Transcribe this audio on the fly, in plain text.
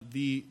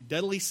the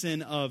deadly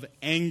sin of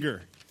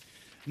anger.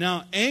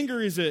 Now,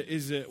 anger is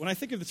a when I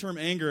think of the term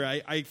anger,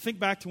 I think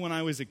back to when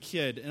I was a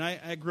kid, and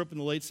I grew up in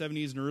the late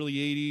 70s and early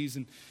 80s,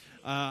 and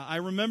I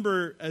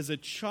remember as a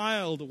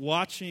child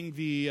watching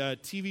the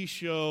TV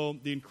show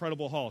The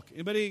Incredible Hulk.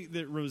 Anybody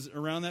that was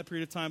around that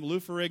period of time? Lou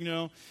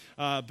Ferrigno,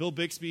 Bill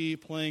Bixby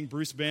playing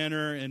Bruce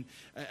Banner, and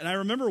I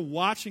remember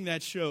watching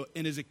that show,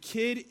 and as a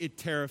kid, it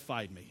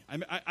terrified me.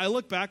 I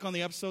look back on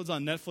the episodes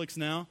on Netflix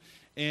now,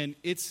 and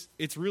it's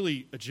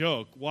really a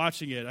joke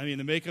watching it. I mean,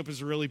 the makeup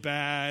is really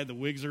bad. The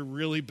wigs are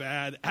really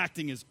bad.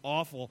 Acting is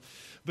awful.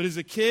 But as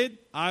a kid,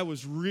 I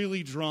was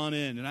really drawn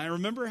in. And I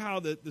remember how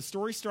the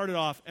story started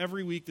off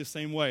every week the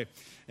same way.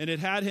 And it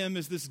had him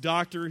as this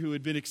doctor who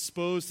had been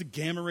exposed to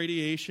gamma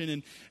radiation.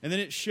 And then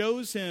it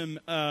shows him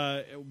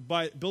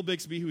by Bill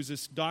Bixby, who's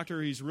this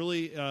doctor. He's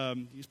really,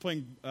 he's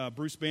playing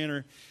Bruce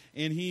Banner.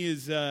 And he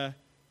is...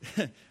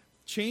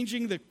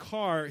 changing the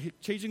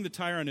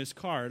tire on his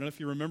car. I don't know if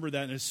you remember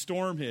that. And a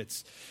storm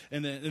hits,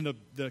 and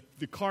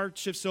the car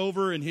shifts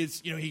over, and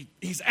he's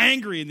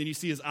angry, and then you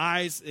see his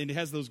eyes, and he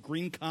has those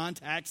green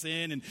contacts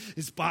in, and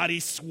his body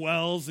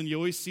swells, and you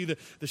always see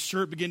the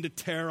shirt begin to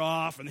tear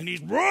off, and then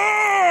he's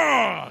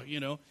raw,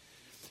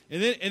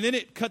 And then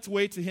it cuts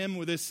away to him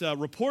with this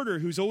reporter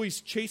who's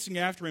always chasing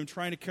after him,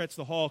 trying to catch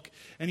the Hulk.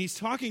 And he's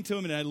talking to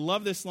him, and I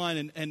love this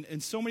line.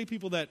 And so many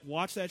people that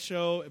watch that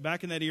show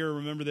back in that era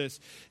remember this.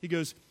 He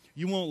goes,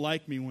 "You won't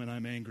like me when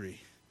I'm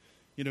angry.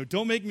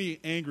 Don't make me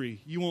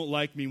angry. You won't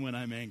like me when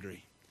I'm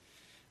angry."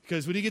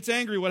 Because when he gets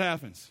angry, what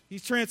happens?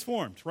 He's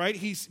transformed, right?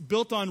 He's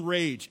built on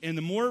rage. And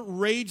the more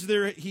rage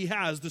he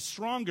has, the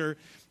stronger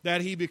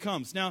that he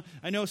becomes. Now,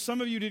 I know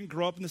some of you didn't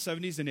grow up in the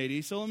 70s and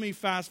 80s, so let me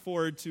fast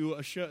forward to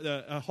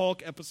a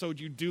Hulk episode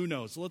you do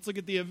know. So let's look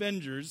at the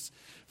Avengers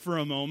for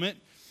a moment.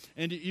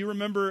 And you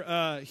remember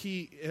I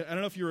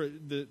don't know if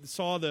you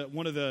saw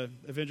one of the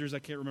Avengers, I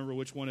can't remember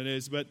which one it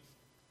is, but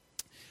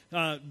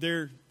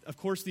of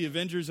course, the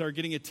Avengers are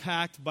getting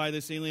attacked by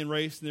this alien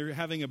race, and they're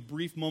having a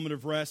brief moment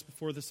of rest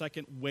before the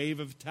second wave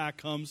of attack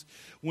comes,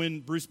 when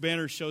Bruce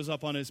Banner shows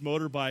up on his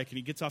motorbike, and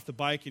he gets off the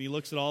bike, and he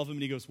looks at all of them,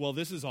 and he goes, "Well,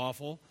 this is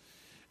awful."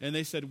 And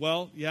they said,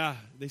 "Well, yeah."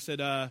 They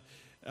said,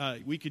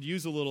 "We could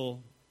use a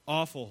little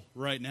awful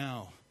right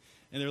now."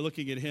 And they're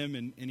looking at him,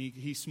 and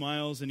he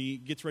smiles, and he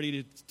gets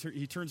ready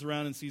he turns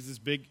around and sees this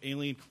big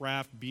alien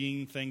craft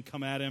being thing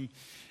come at him.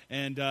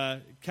 And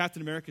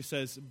Captain America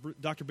says,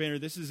 "Dr. Banner,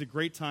 this is a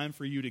great time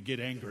for you to get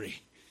angry."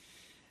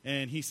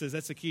 And he says,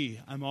 "That's the key.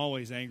 I'm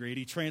always angry." And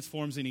he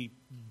transforms, and he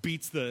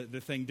beats the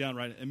thing down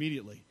right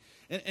immediately.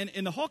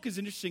 And the Hulk is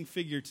an interesting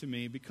figure to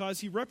me because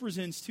he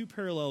represents two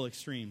parallel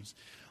extremes.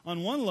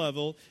 On one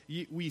level,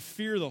 we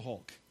fear the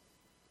Hulk,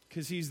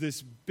 because he's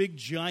this big,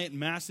 giant,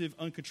 massive,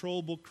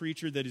 uncontrollable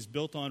creature that is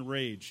built on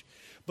rage.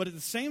 But at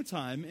the same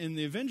time, in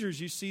the Avengers,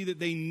 you see that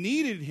they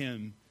needed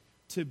him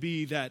to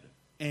be that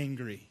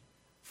angry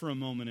for a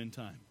moment in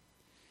time.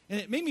 And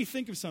it made me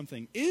think of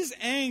something. Is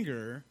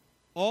anger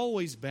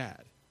always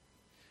bad?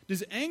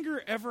 Does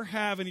anger ever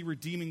have any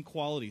redeeming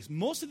qualities?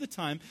 Most of the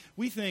time,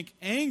 we think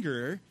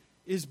anger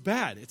is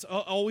bad. It's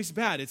always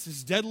bad. It's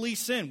this deadly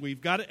sin. We've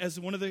got it as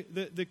one of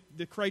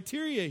the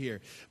criteria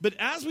here. But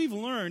as we've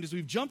learned, as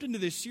we've jumped into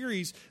this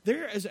series,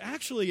 there is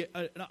actually,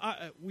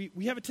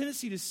 we have a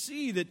tendency to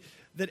see that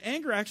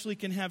anger actually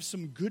can have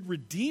some good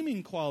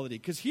redeeming quality.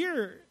 Because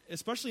here,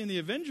 especially in the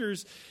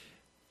Avengers,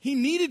 he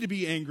needed to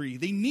be angry.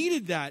 They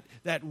needed that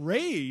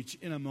rage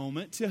in a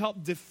moment to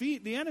help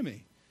defeat the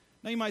enemy.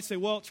 Now you might say,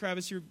 "Well,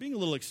 Travis, you're being a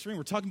little extreme.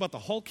 We're talking about the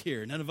Hulk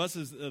here. None of us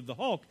is the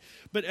Hulk."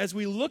 But as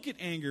we look at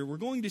anger, we're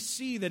going to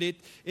see that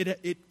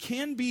it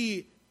can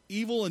be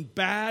evil and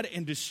bad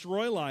and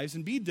destroy lives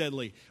and be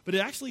deadly. But it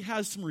actually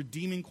has some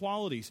redeeming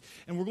qualities.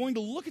 And we're going to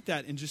look at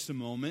that in just a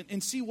moment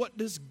and see what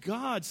does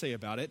God say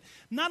about it.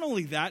 Not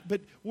only that,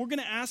 but we're going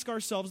to ask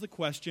ourselves the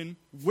question,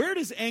 where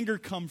does anger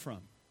come from?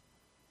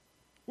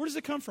 Where does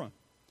it come from?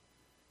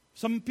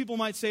 Some people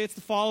might say it's the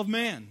fall of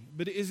man.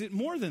 But is it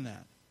more than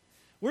that?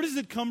 Where does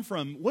it come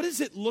from? What does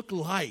it look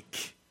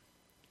like?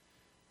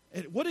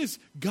 And what does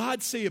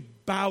God say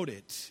about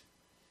it?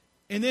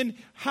 And then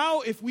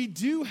how, if we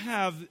do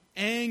have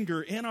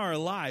anger in our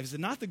lives,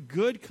 and not the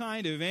good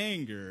kind of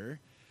anger,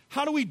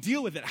 how do we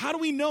deal with it? How do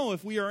we know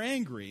if we are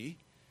angry?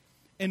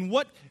 And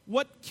what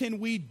can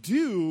we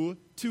do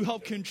to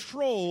help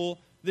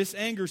control this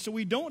anger so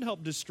we don't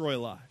help destroy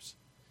lives?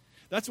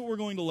 That's what we're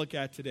going to look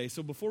at today.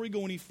 So before we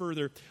go any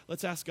further,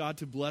 let's ask God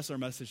to bless our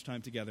message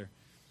time together.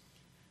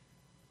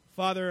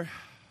 Father,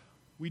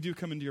 we do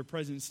come into your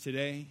presence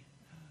today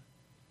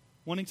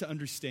wanting to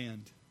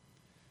understand.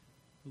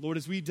 Lord,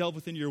 as we delve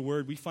within your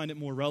word, we find it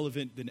more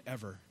relevant than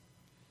ever.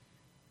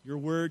 Your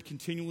word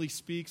continually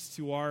speaks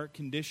to our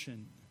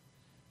condition,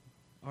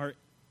 our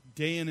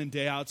day in and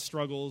day out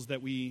struggles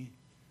that we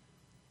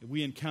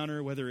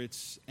encounter, whether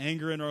it's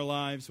anger in our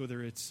lives,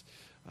 whether it's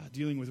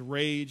dealing with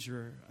rage,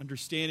 or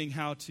understanding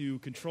how to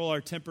control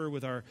our temper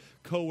with our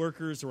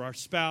coworkers or our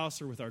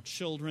spouse or with our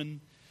children.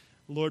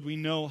 Lord, we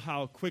know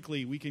how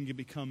quickly we can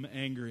become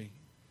angry.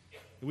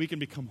 We can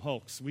become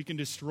hulks. We can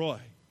destroy.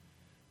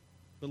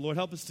 But Lord,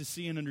 help us to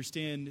see and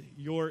understand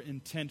your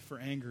intent for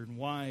anger and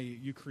why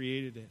you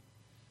created it.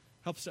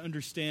 Help us to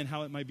understand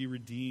how it might be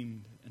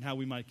redeemed and how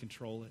we might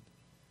control it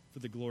for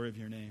the glory of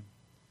your name.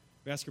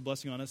 We ask your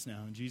blessing on us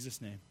now. In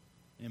Jesus' name,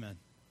 amen.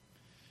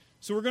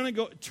 So we're going to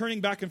go turning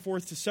back and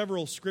forth to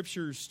several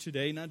scriptures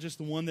today, not just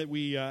the one that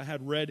we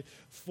had read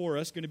for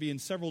us, going to be in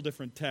several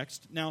different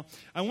texts. Now,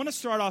 I want to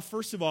start off,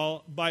 first of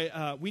all,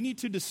 by we need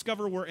to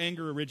discover where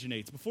anger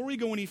originates. Before we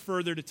go any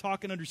further to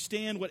talk and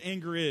understand what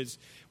anger is,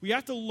 we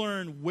have to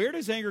learn, where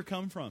does anger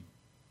come from?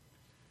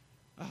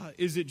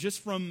 Is it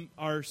just from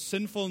our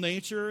sinful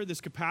nature, this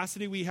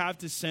capacity we have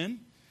to sin?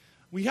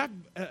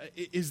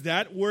 Is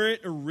that where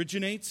it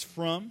originates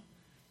from?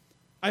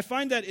 I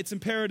find that it's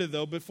imperative,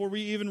 though, before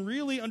we even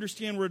really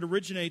understand where it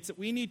originates, that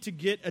we need to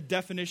get a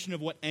definition of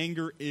what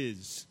anger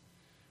is.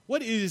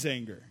 What is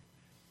anger?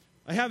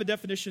 I have a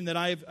definition that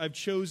I've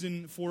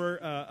chosen for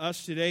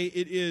us today.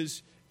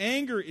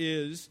 Anger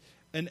is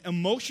an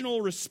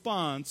emotional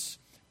response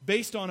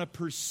based on a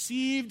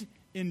perceived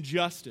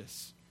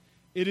injustice.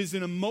 It is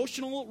an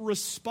emotional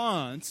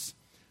response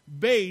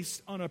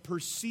based on a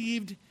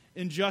perceived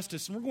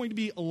injustice. And we're going to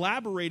be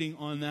elaborating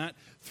on that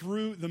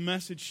through the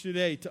message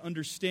today to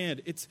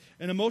understand. It's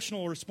an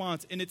emotional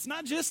response. And it's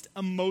not just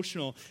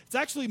emotional. It's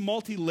actually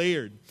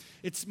multi-layered.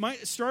 It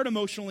might start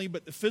emotionally,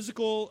 but the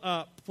physical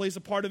plays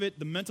a part of it.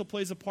 The mental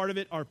plays a part of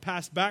it. Our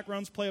past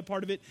backgrounds play a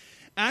part of it.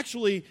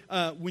 Actually,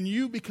 when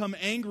you become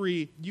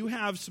angry, you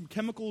have some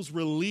chemicals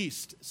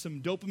released.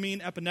 Some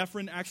dopamine,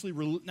 epinephrine,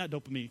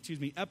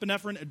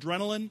 epinephrine,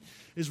 adrenaline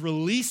is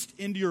released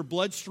into your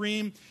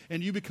bloodstream,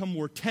 and you become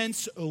more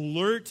tense,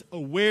 alert,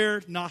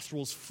 aware,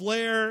 nostrils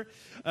flare.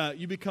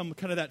 You become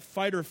kind of that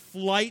fight or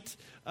flight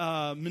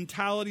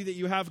mentality that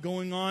you have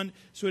going on.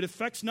 So it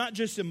affects not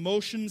just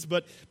emotions,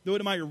 but though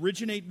it might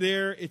originate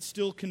there, it's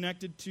still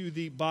connected to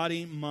the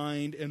body,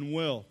 mind, and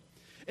will.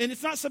 And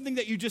it's not something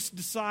that you just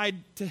decide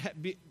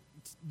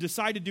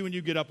to do when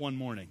you get up one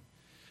morning.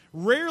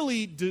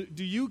 Rarely do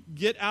you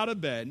get out of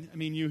bed. I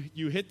mean,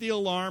 you hit the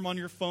alarm on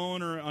your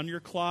phone or on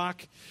your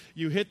clock.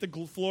 You hit the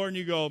floor and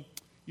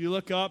you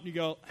look up and you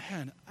go,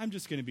 man, I'm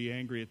just going to be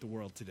angry at the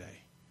world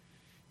today.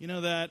 You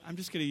know that? I'm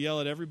just going to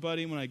yell at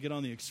everybody when I get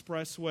on the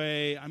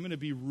expressway. I'm going to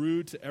be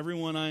rude to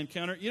everyone I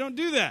encounter. You don't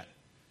do that.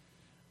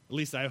 At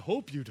least I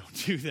hope you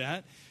don't do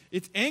that.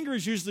 Anger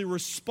is usually a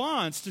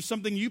response to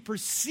something you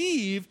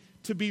perceive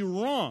to be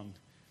wrong.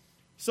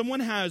 Someone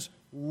has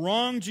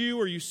wronged you,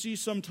 or you see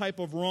some type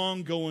of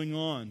wrong going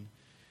on.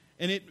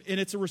 And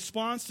it's a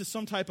response to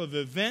some type of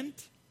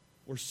event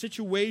or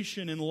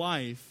situation in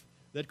life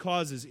that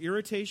causes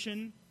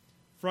irritation,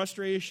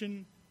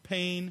 frustration,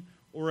 pain,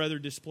 or other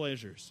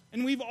displeasures.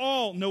 And we've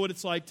all know what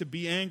it's like to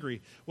be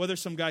angry, whether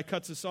some guy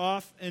cuts us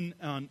off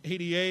on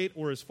 88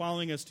 or is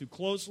following us too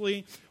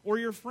closely, or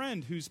your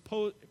friend who's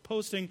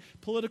posting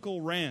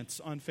political rants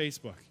on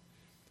Facebook.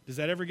 Does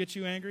that ever get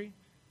you angry?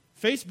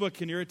 Facebook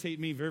can irritate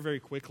me very,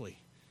 very quickly.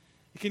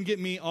 It can get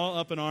me all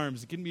up in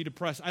arms. It can be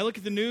depressed. I look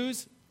at the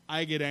news,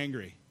 I get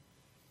angry.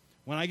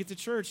 When I get to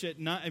church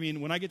and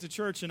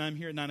I'm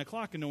here at 9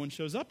 o'clock and no one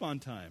shows up on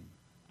time,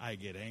 I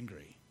get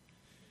angry.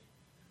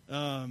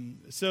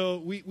 So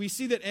we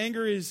see that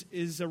anger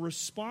is a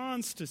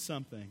response to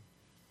something.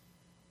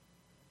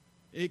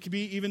 It could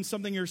be even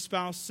something your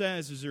spouse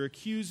says or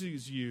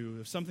accuses you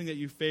of something that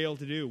you failed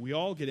to do. We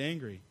all get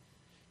angry.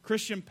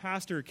 Christian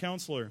pastor,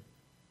 counselor,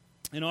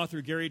 and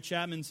author Gary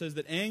Chapman says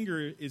that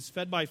anger is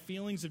fed by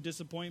feelings of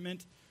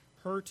disappointment,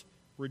 hurt,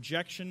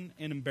 rejection,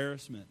 and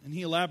embarrassment. And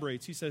he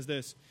elaborates. He says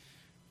this: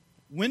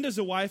 when does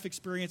a wife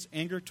experience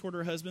anger toward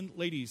her husband?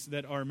 Ladies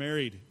that are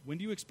married, when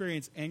do you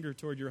experience anger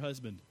toward your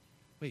husband?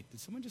 Wait, did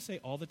someone just say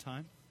all the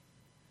time?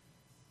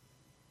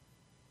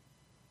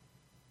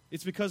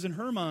 It's because in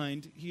her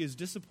mind, he is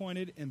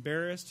disappointed,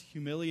 embarrassed,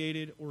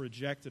 humiliated, or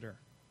rejected her.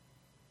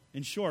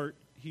 In short,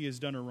 he has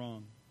done her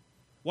wrong.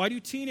 Why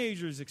do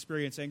teenagers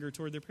experience anger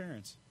toward their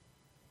parents?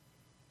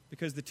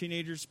 Because the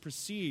teenagers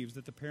perceive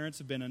that the parents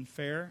have been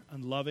unfair,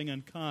 unloving,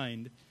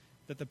 unkind,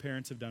 that the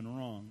parents have done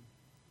wrong.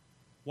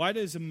 Why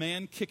does a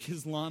man kick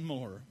his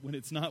lawnmower when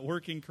it's not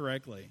working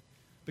correctly?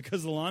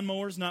 Because the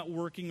lawnmower is not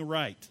working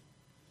right.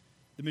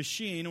 The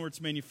machine or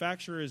its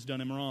manufacturer has done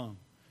him wrong.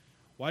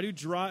 Why do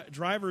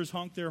drivers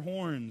honk their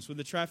horns when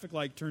the traffic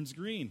light turns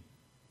green?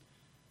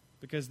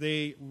 Because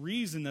they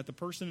reason that the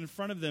person in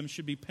front of them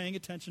should be paying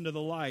attention to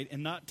the light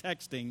and not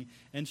texting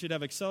and should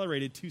have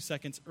accelerated 2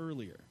 seconds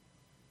earlier.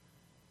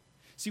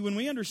 See, when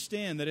we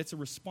understand that it's a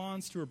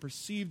response to a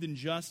perceived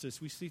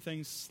injustice, we see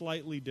things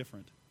slightly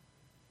different.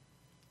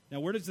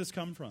 Now, where does this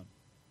come from?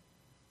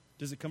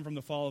 Does it come from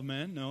the fall of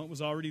man? No, it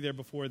was already there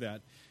before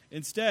that.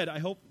 Instead, I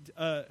hope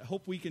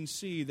we can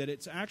see that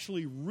it's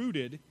actually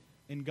rooted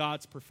in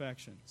God's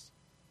perfections.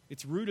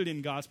 It's rooted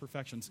in God's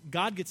perfections.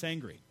 God gets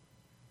angry.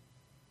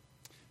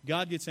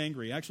 God gets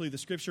angry. Actually, the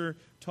Scripture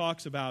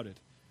talks about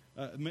it.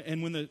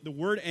 And when the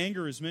word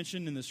anger is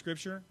mentioned in the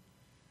Scripture,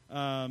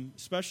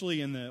 especially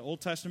in the Old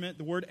Testament,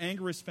 the word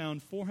anger is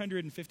found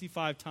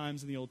 455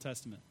 times in the Old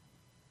Testament.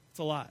 It's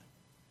a lot.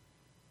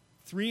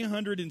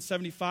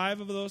 375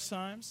 of those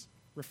times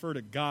refer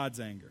to God's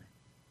anger.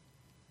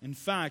 In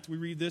fact, we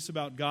read this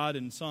about God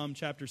in Psalm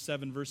chapter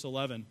 7, verse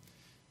 11.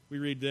 We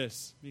read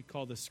this. Let me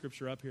call this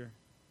scripture up here.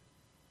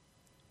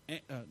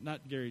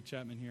 Not Gary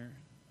Chapman here.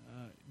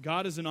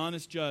 God is an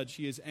honest judge.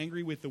 He is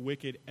angry with the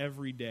wicked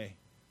every day.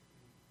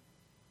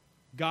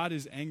 God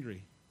is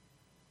angry.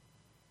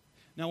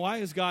 Now, why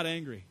is God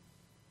angry?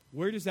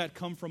 Where does that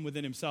come from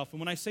within himself? And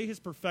when I say his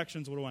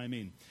perfections, what do I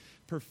mean?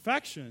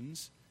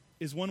 Perfections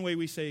is one way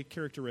we say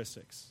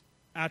characteristics,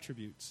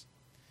 attributes.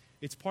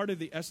 It's part of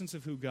the essence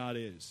of who God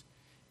is.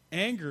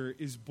 Anger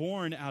is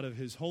born out of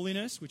his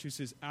holiness, which is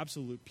his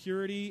absolute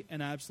purity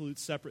and absolute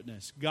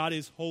separateness. God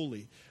is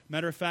holy.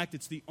 Matter of fact,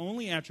 it's the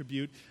only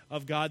attribute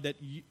of God that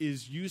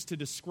is used to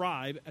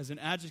describe as an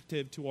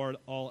adjective to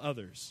all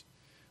others,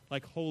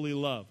 like holy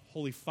love,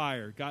 holy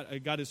fire.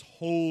 God is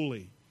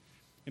holy.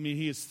 I mean,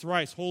 he is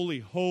thrice holy,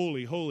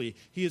 holy, holy.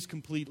 He is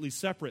completely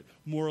separate,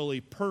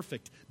 morally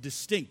perfect,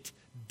 distinct,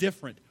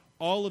 different.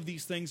 All of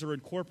these things are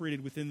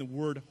incorporated within the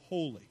word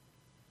holy.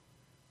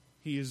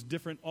 He is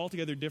different,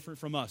 altogether different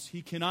from us.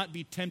 He cannot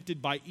be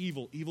tempted by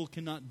evil. Evil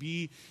cannot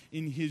be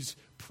in his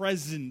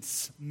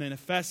presence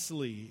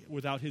manifestly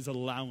without his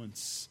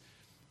allowance,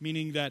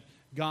 meaning that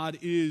God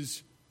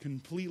is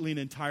completely and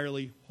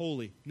entirely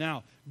holy.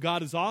 Now,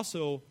 God is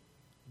also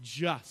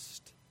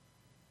just.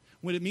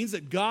 When it means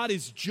that God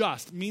is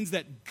just, it means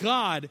that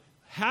God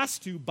has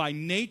to, by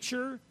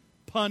nature,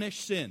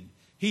 punish sin.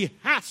 He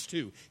has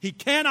to. He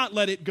cannot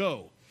let it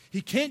go.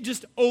 He can't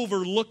just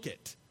overlook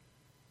it.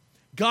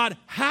 God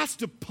has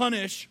to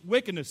punish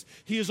wickedness.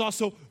 He is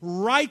also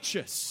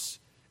righteous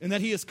in that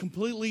he is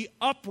completely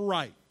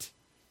upright.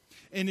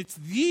 And it's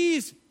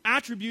these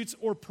attributes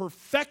or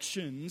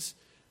perfections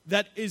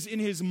that is in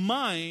his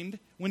mind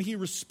when he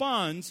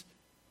responds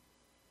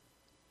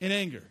in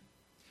anger.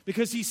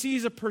 Because he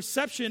sees a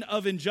perception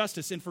of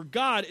injustice. And for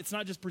God, it's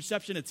not just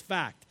perception, it's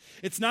fact.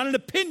 It's not an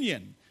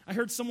opinion. I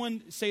heard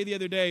someone say the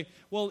other day,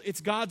 well, it's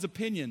God's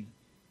opinion.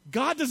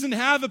 God doesn't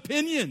have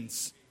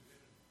opinions.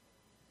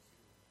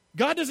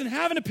 God doesn't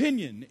have an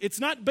opinion. It's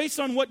not based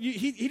on what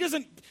he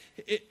doesn't,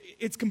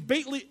 it's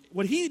completely,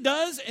 what he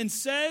does and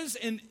says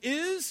and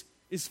is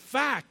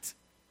fact.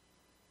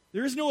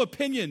 There is no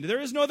opinion. There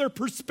is no other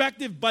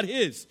perspective but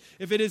his.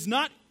 If it is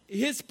not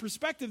his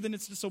perspective, then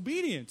it's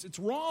disobedience. It's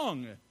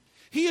wrong.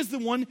 He is the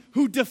one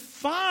who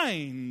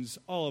defines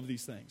all of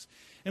these things.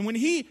 And when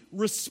he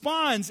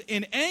responds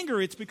in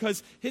anger, it's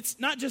because it's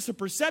not just a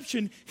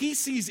perception. He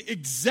sees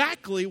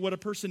exactly what a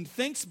person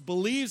thinks,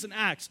 believes, and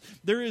acts.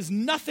 There is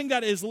nothing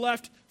that is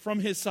left from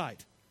his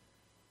sight.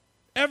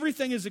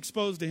 Everything is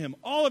exposed to him.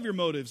 All of your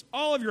motives,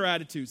 all of your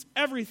attitudes,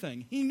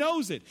 everything. He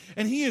knows it.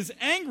 And he is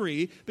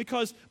angry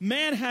because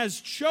man has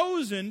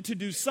chosen to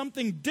do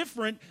something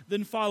different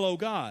than follow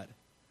God.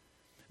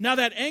 Now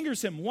that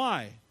angers him.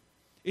 Why?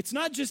 It's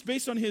not just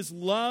based on his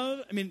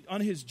love,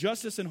 on his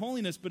justice and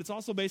holiness, but it's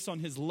also based on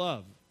his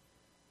love.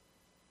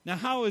 Now,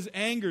 how is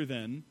anger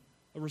then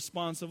a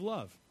response of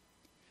love?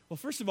 Well,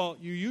 first of all,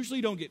 you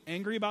usually don't get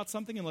angry about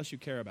something unless you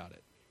care about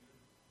it.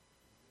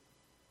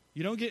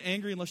 You don't get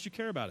angry unless you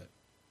care about it.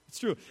 It's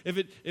true.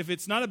 If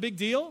it's not a big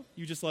deal,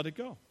 you just let it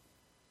go.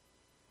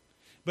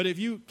 But if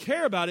you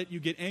care about it,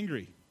 you get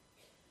angry.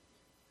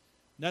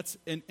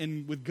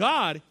 And with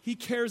God, he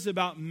cares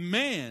about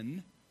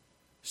man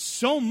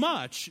so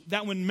much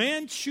that when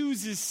man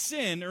chooses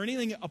sin or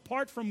anything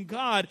apart from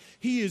God,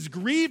 he is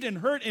grieved and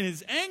hurt and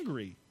is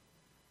angry.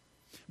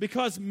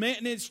 Because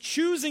man is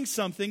choosing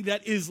something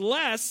that is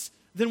less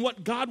than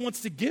what God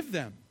wants to give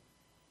them,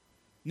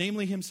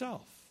 namely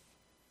himself.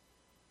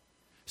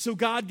 So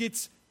God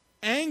gets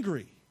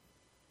angry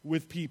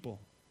with people.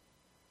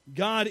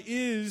 God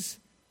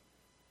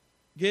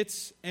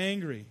gets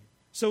angry.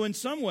 So in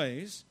some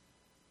ways,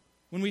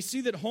 when we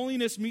see that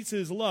holiness meets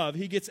his love,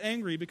 he gets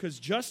angry because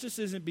justice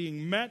isn't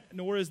being met,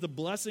 nor is the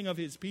blessing of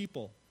his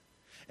people.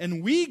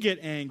 And we get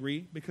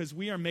angry because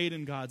we are made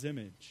in God's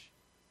image.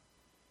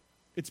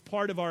 It's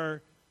part of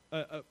our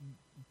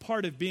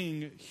part of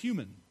being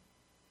human.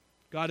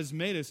 God has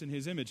made us in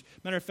his image.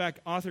 Matter of fact,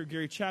 author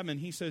Gary Chapman,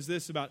 he says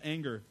this about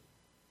anger.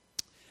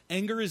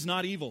 Anger is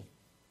not evil.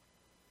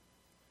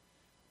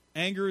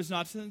 Anger is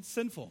not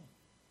sinful.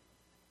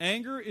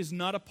 Anger is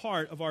not a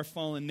part of our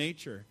fallen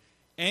nature.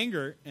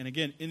 Anger, and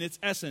again, in its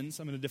essence,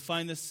 I'm going to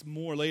define this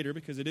more later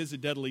because it is a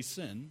deadly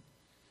sin,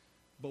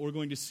 but we're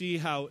going to see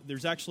how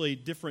there's actually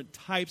different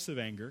types of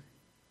anger.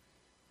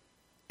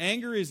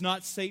 Anger is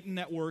not Satan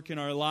at work in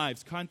our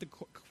lives,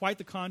 quite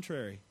the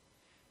contrary.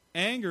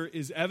 Anger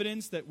is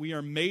evidence that we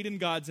are made in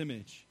God's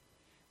image.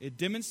 It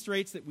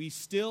demonstrates that we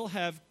still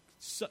have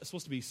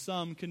supposed to be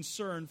some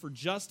concern for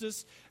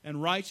justice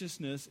and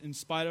righteousness in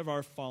spite of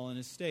our fallen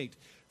estate.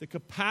 The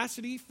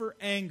capacity for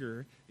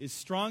anger is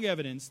strong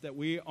evidence that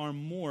we are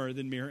more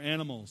than mere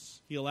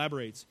animals. He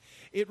elaborates.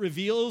 It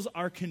reveals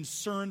our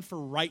concern for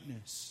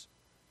rightness,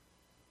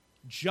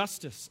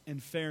 justice,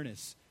 and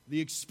fairness.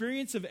 The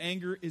experience of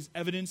anger is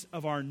evidence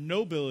of our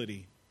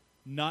nobility,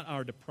 not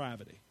our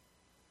depravity.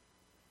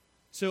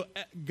 So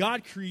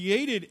God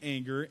created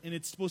anger, and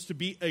it's supposed to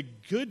be a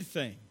good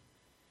thing.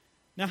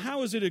 Now,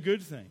 how is it a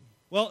good thing?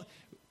 Well,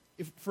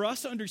 for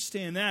us to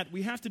understand that,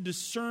 we have to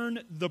discern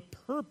the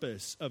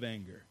purpose of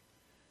anger.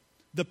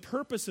 The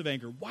purpose of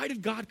anger. Why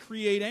did God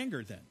create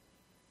anger then?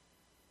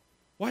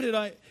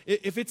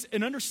 If it's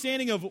an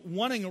understanding of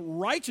wanting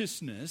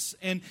righteousness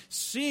and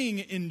seeing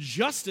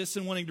injustice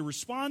and wanting to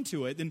respond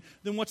to it,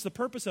 then what's the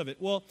purpose of it?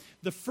 Well,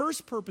 the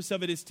first purpose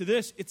of it is to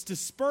this. It's to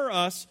spur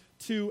us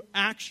to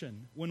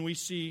action when we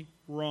see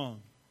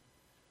wrong.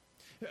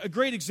 A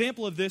great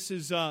example of this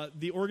is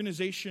the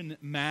organization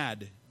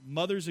MAD,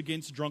 Mothers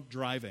Against Drunk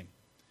Driving.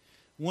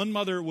 One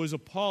mother was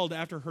appalled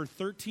after her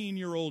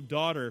 13-year-old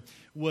daughter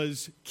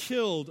was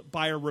killed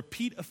by a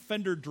repeat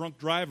offender drunk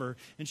driver,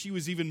 and she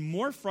was even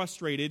more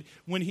frustrated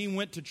when he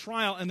went to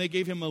trial and they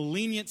gave him a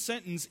lenient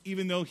sentence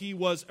even though he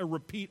was a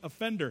repeat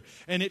offender.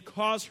 And it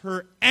caused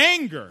her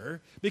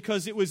anger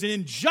because it was an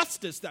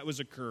injustice that was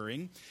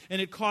occurring,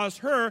 and it caused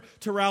her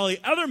to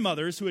rally other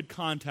mothers who had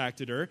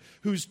contacted her,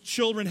 whose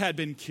children had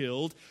been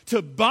killed,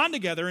 to bond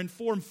together and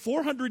form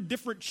 400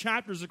 different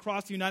chapters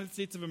across the United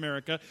States of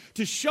America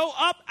to show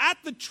up at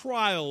the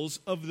trials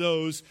of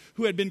those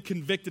who had been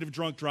convicted of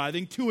drunk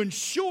driving to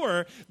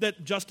ensure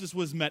that justice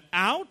was met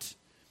out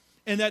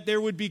and that there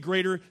would be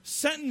greater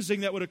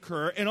sentencing that would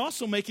occur, and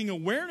also making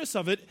awareness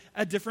of it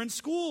at different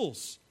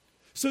schools.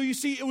 So you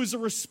see, it was a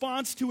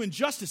response to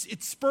injustice.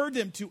 It spurred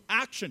them to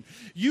action.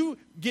 You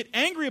get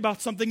angry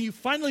about something, you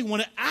finally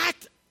want to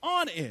act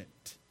on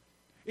it.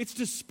 It's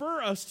to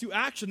spur us to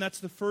action. That's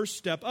the first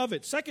step of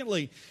it.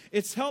 Secondly,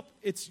 it's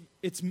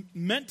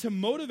meant to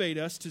motivate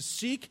us to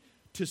seek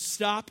to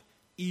stop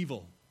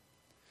evil.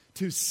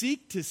 To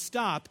seek to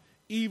stop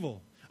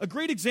evil. A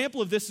great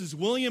example of this is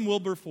William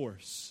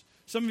Wilberforce.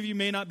 Some of you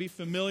may not be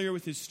familiar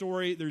with his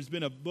story. There's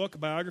been a book, a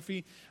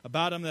biography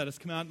about him that has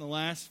come out in the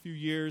last few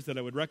years that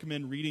I would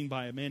recommend reading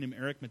by a man named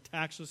Eric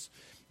Metaxas.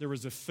 There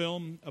was a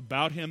film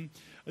about him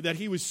that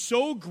he was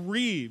so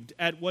grieved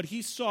at what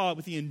he saw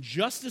with the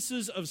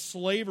injustices of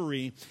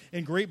slavery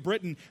in Great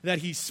Britain that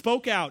he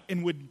spoke out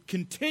and would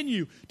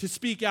continue to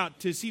speak out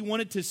because he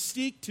wanted to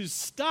seek to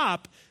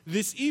stop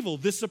this evil,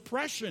 this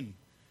oppression.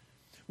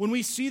 When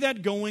we see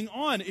that going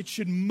on, it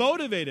should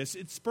motivate us.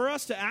 It spur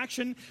us to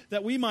action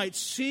that we might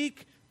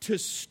seek to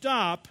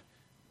stop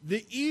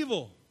the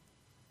evil.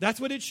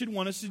 That's what it should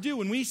want us to do.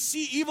 When we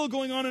see evil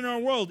going on in our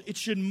world, it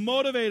should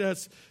motivate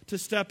us to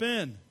step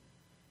in.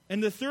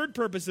 And the third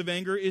purpose of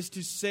anger is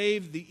to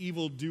save the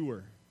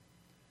evildoer.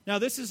 Now,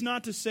 this is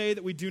not to say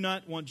that we do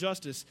not want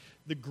justice.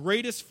 The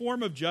greatest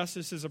form of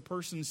justice is a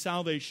person's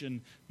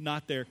salvation,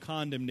 not their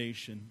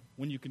condemnation,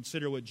 when you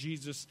consider what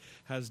Jesus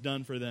has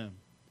done for them.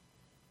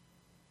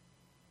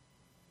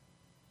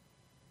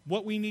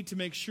 What we need to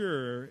make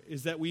sure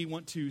is that we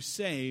want to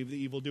save the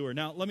evildoer.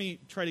 Now, let me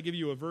try to give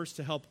you a verse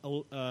to help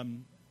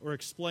or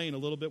explain a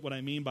little bit what I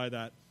mean by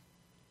that.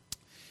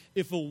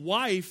 If a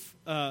wife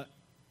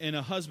and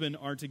a husband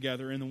are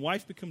together, and the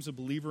wife becomes a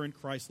believer in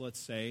Christ,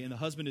 let's say, and the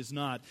husband is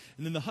not,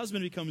 and then the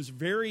husband becomes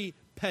very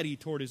petty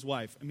toward his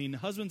wife. I mean,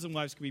 husbands and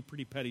wives can be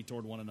pretty petty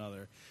toward one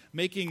another,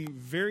 making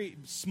very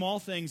small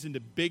things into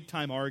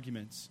big-time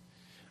arguments.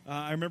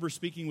 I remember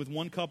speaking with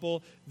one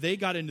couple. They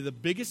got into the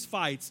biggest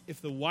fights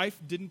if the wife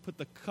didn't put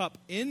the cup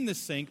in the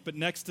sink but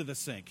next to the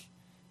sink.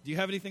 Do you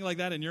have anything like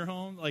that in your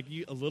home? Like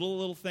a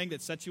little thing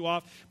that sets you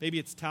off? Maybe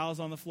it's towels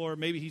on the floor.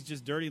 Maybe he's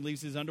just dirty and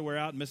leaves his underwear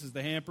out and misses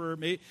the hamper.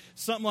 Maybe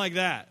something like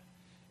that.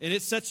 And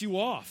it sets you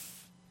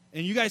off.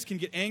 And you guys can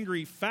get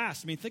angry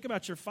fast. I mean, think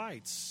about your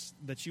fights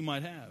that you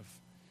might have.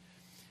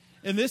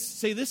 And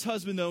this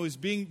husband, though, is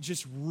being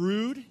just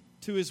rude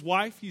to his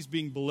wife. He's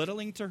being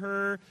belittling to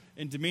her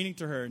and demeaning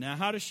to her. Now,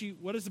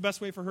 what is the best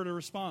way for her to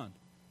respond?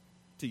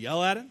 To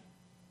yell at him?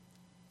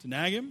 To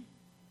nag him?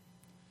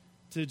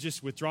 To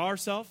just withdraw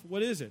herself?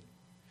 What is it?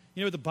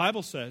 You know what the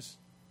Bible says?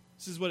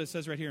 This is what it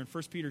says right here in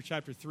 1 Peter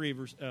chapter 3.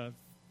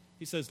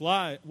 He says,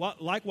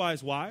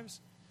 likewise, wives,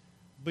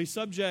 be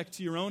subject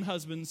to your own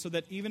husbands, so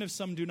that even if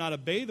some do not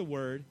obey the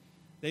word,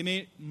 they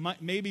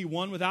may be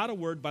won without a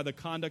word by the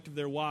conduct of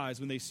their wives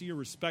when they see your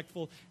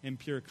respectful and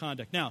pure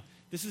conduct. Now,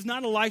 this is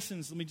not a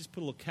license. Let me just put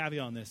a little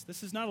caveat on this.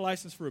 This is not a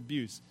license for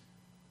abuse.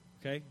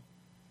 Okay?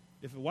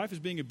 If a wife is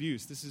being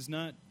abused, this is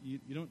not, you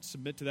don't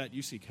submit to that,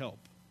 you seek help,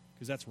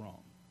 because that's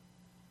wrong.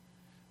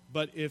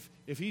 But if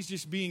he's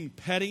just being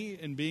petty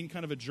and being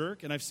kind of a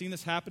jerk, and I've seen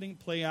this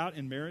play out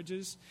in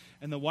marriages,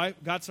 and the wife,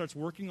 God starts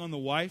working on the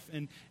wife,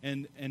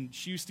 and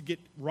she used to get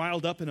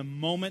riled up in a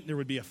moment. There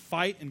would be a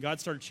fight, and God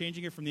started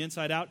changing her from the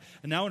inside out.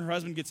 And now when her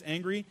husband gets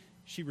angry,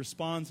 she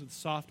responds with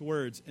soft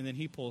words, and then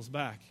he pulls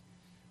back.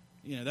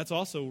 You know, that's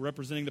also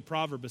representing the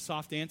proverb, a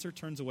soft answer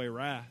turns away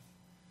wrath.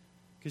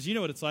 Because you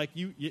know what it's like.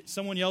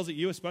 Someone yells at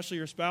you, especially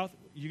your spouse,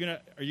 are you gonna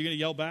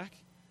yell back?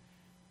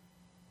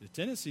 The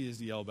tendency is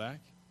to yell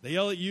back. They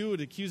yell at you in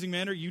an accusing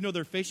manner. You know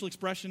their facial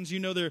expressions. You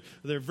know their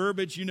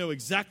verbiage. You know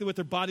exactly what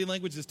their body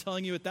language is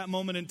telling you at that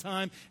moment in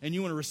time, and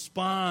you want to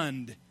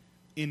respond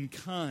in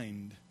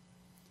kind.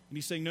 And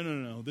he's saying,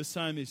 no. This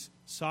time is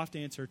soft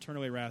answer, turn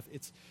away wrath.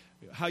 It's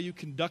how you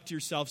conduct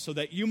yourself so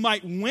that you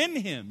might win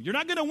him. You're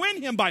not going to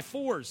win him by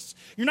force.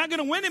 You're not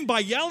going to win him by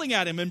yelling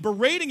at him and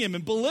berating him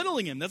and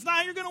belittling him. That's not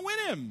how you're going to win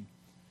him.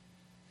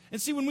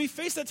 And see, when we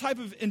face that type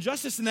of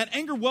injustice and that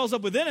anger wells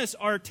up within us,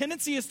 our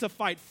tendency is to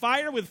fight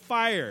fire with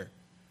fire.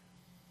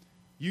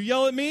 You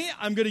yell at me,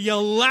 I'm going to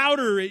yell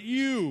louder at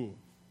you.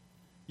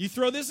 You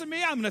throw this at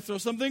me, I'm going to throw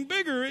something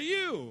bigger at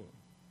you.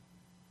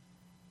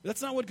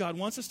 That's not what God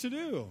wants us to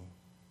do.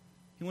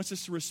 He wants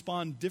us to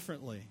respond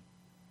differently.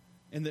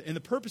 And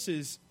the purpose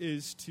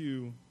is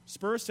to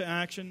spur us to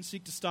action,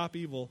 seek to stop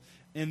evil,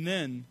 and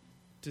then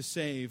to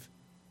save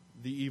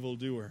the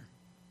evildoer.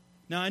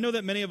 Now, I know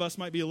that many of us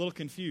might be a little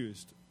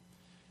confused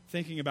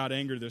thinking about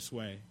anger this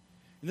way.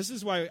 And this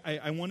is why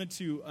I wanted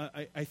to,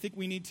 I think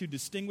we need to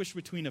distinguish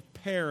between a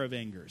pair of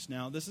angers.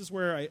 Now, this is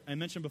where I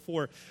mentioned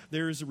before,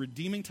 there is a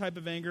redeeming type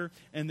of anger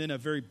and then a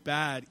very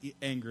bad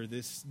anger,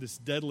 this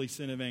deadly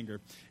sin of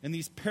anger. And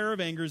these pair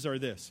of angers are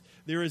this.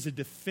 There is a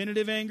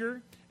definitive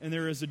anger and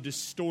there is a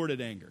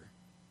distorted anger.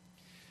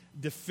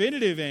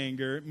 Definitive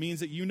anger means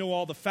that you know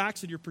all the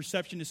facts and your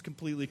perception is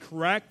completely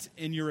correct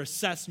in your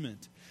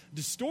assessment.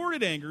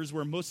 Distorted anger is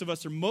where most of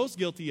us are most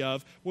guilty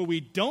of, where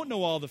we don't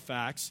know all the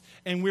facts,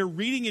 and we're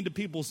reading into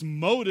people's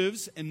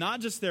motives and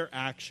not just their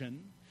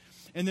action.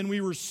 And then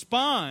we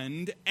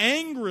respond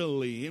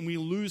angrily, and we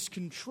lose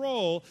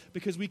control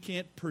because we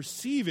can't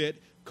perceive it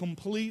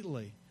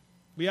completely.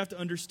 We have to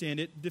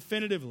understand it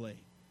definitively,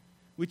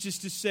 which is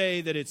to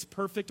say that it's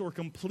perfect or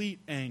complete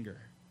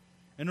anger.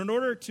 And in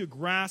order to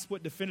grasp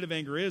what definitive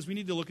anger is, we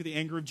need to look at the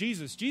anger of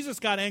Jesus. Jesus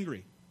got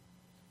angry.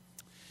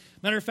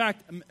 Matter of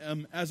fact,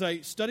 as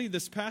I studied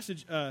this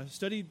passage,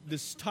 studied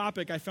this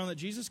topic, I found that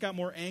Jesus got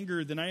more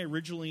anger than I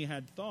originally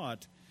had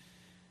thought.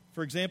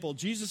 For example,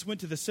 Jesus went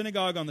to the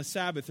synagogue on the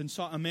Sabbath and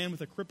saw a man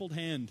with a crippled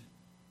hand.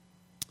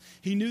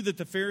 He knew that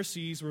the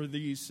Pharisees were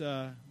these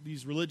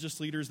religious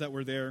leaders that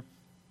were there,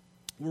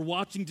 were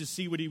watching to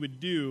see what he would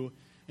do,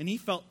 and he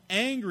felt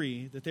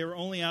angry that they were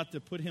only out to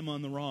put him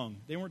on the wrong.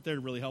 They weren't there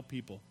to really help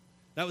people.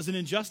 That was an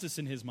injustice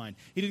in his mind.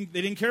 They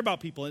didn't care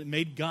about people, and it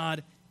made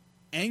God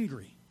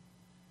angry.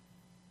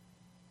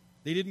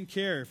 They didn't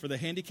care for the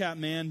handicapped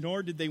man,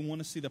 nor did they want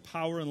to see the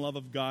power and love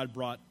of God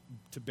brought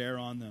to bear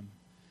on them.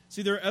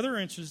 See, there are other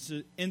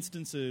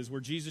instances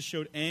where Jesus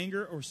showed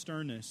anger or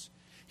sternness.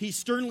 He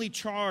sternly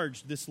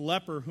charged this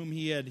leper whom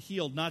he had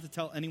healed not to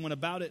tell anyone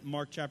about it in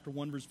Mark chapter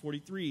 1, verse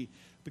 43,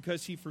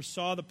 because he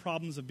foresaw the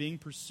problems of being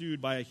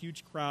pursued by a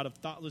huge crowd of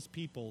thoughtless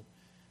people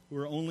who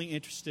were only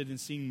interested in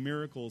seeing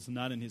miracles and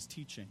not in his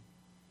teaching.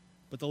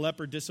 But the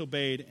leper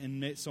disobeyed,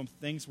 and some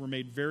things were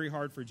made very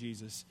hard for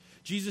Jesus.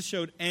 Jesus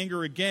showed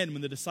anger again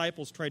when the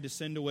disciples tried to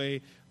send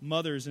away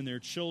mothers and their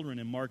children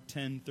in Mark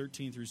 10,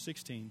 13 through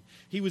 16.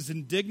 He was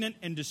indignant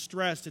and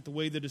distressed at the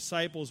way the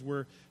disciples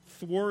were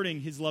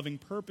thwarting his loving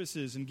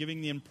purposes and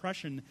giving the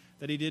impression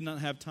that he did not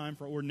have time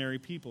for ordinary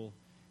people.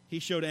 He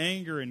showed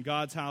anger in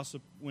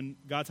when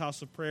God's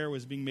house of prayer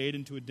was being made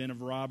into a den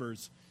of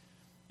robbers,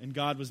 and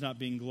God was not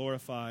being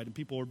glorified, and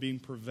people were being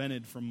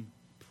prevented from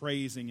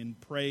praising and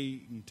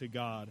praying to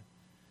God.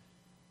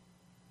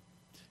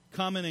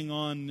 Commenting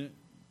on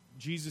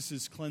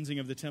Jesus' cleansing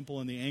of the temple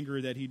and the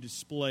anger that he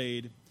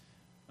displayed,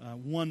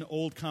 one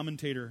old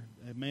commentator,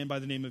 a man by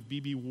the name of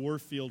B.B.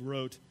 Warfield,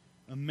 wrote,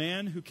 "A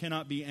man who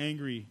cannot be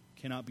angry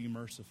cannot be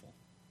merciful."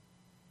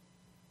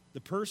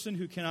 The person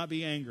who cannot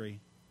be angry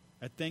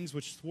at things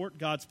which thwart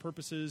God's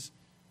purposes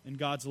and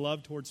God's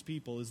love towards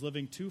people is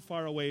living too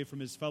far away from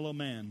his fellow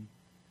man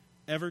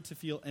ever to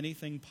feel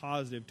anything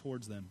positive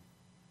towards them.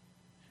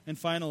 And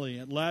finally,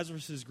 at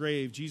Lazarus'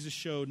 grave, Jesus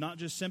showed not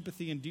just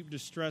sympathy and deep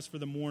distress for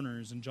the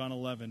mourners in John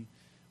 11,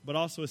 but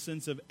also a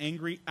sense of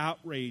angry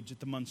outrage at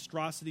the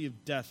monstrosity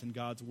of death in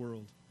God's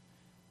world.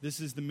 This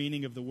is the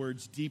meaning of the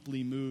words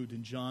deeply moved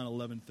in John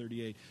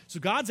 11:38.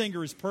 So God's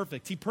anger is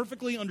perfect. He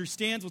perfectly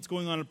understands what's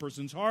going on in a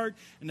person's heart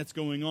and that's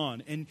going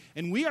on.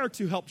 And we are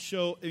to help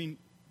show,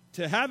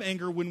 to have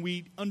anger when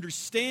we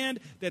understand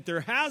that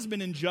there has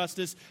been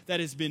injustice that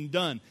has been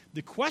done.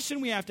 The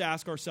question we have to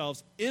ask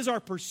ourselves, is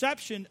our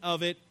perception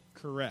of it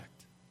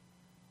correct?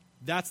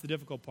 That's the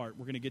difficult part.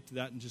 We're going to get to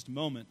that in just a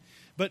moment.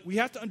 But we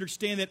have to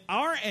understand that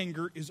our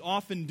anger is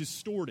often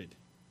distorted.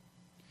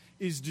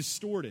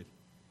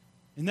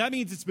 And that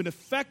means it's been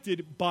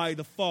affected by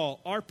the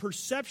fall. Our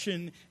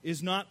perception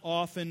is not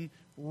often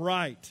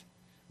right.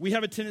 We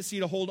have a tendency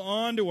to hold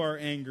on to our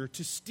anger,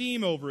 to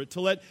steam over it,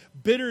 to let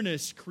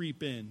bitterness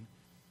creep in.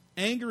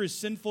 Anger is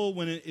sinful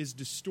when it is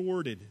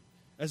distorted.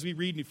 As we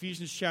read in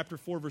Ephesians chapter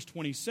 4, verse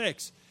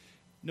 26,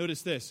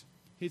 notice this.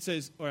 It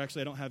says, or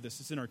actually I don't have this,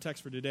 it's in our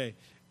text for today.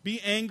 Be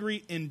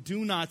angry and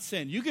do not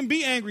sin. You can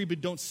be angry, but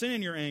don't sin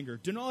in your anger.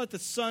 Do not let the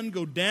sun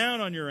go down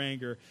on your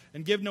anger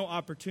and give no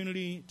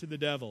opportunity to the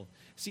devil.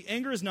 See,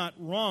 anger is not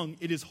wrong.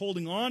 It is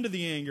holding on to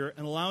the anger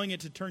and allowing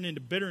it to turn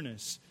into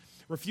bitterness,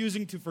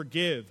 refusing to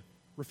forgive,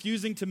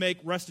 refusing to make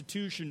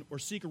restitution or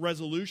seek a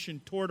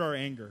resolution toward our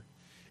anger.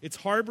 It's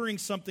harboring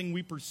something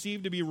we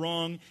perceive to be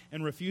wrong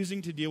and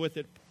refusing to deal with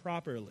it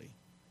properly.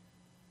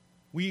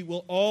 We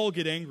will all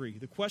get angry.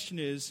 The question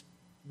is,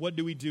 what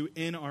do we do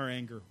in our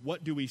anger?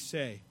 What do we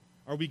say?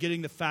 Are we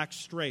getting the facts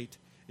straight?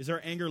 Is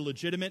our anger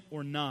legitimate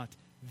or not?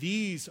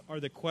 These are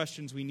the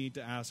questions we need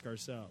to ask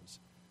ourselves.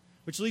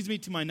 Which leads me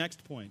to my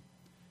next point.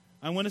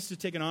 I want us to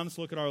take an honest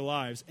look at our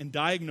lives and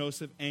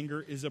diagnose if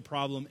anger is a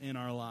problem in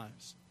our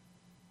lives.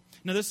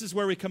 Now, this is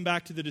where we come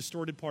back to the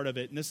distorted part of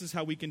it, and this is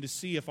how we can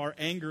see if our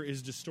anger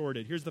is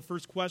distorted. Here's the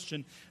first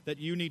question that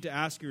you need to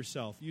ask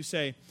yourself. You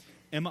say,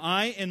 am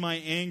I in my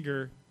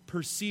anger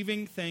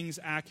perceiving things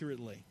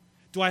accurately?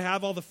 Do I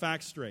have all the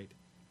facts straight?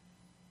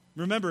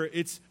 Remember,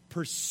 it's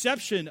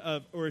perception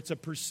of, or it's a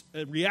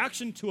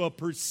reaction to a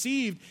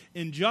perceived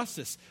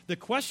injustice. The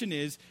question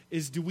is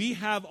do we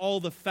have all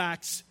the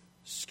facts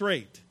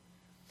straight?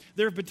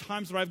 There have been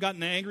times where I've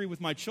gotten angry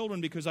with my children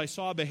because I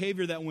saw a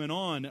behavior that went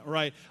on, or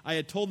I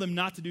had told them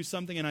not to do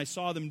something and I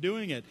saw them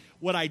doing it.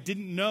 What I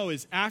didn't know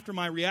is after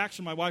my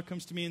reaction, my wife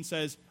comes to me and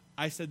says,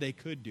 I said they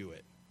could do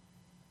it.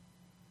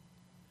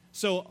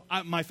 So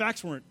my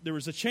facts weren't, there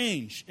was a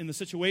change in the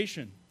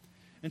situation.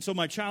 And so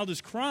my child is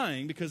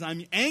crying because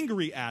I'm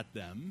angry at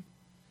them.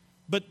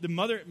 But the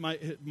mother,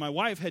 my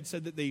wife had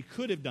said that they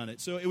could have done it.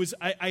 So it was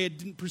I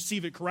didn't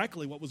perceive it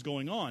correctly what was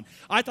going on.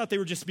 I thought they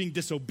were just being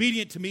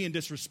disobedient to me and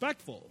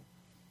disrespectful.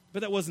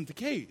 But that wasn't the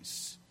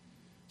case.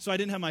 So I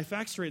didn't have my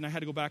facts straight, and I had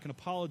to go back and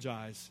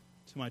apologize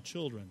to my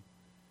children.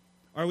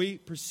 Are we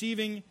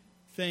perceiving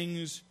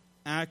things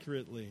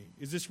accurately?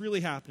 Is this really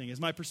happening? Is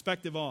my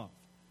perspective off?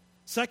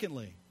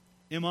 Secondly,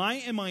 am I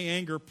in my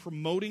anger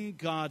promoting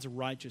God's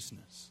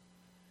righteousness?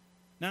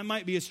 Now, it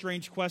might be a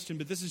strange question,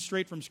 but this is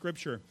straight from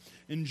Scripture.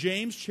 In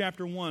James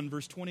chapter 1,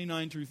 verse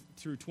 29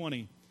 through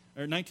 20,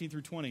 or 19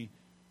 through 20,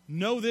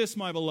 know this,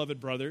 my beloved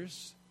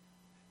brothers,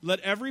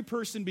 let every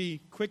person be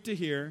quick to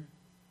hear,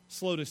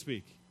 slow to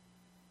speak,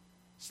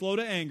 slow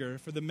to anger,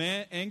 for the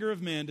anger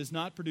of man does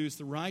not produce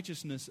the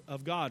righteousness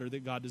of God or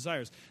that God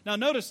desires. Now,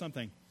 notice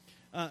something.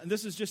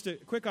 This is just a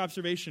quick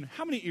observation.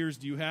 How many ears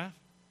do you have?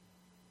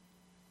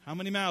 How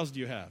many mouths do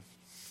you have?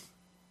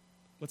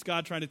 What's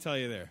God trying to tell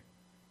you there?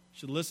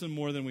 Should listen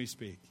more than we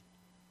speak.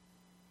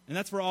 And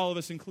that's for all of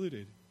us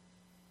included.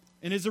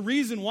 And there's a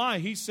reason why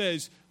he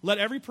says, let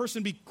every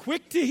person be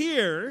quick to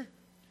hear,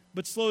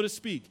 but slow to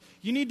speak.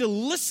 You need to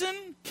listen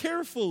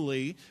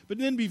carefully, but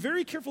then be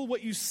very careful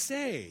what you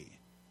say.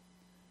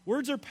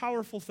 Words are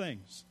powerful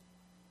things.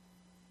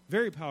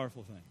 Very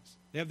powerful things.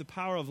 They have the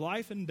power of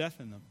life and death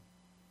in them.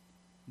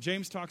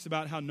 James talks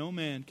about how no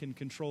man can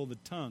control the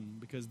tongue,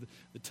 because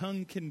the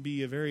tongue can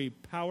be a very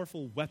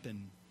powerful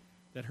weapon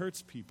that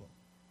hurts people.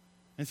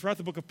 And throughout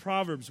the book of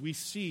Proverbs, we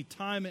see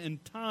time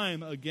and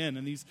time again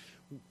in these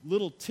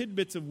little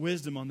tidbits of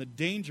wisdom on the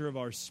danger of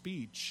our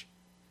speech,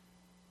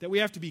 that we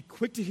have to be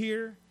quick to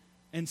hear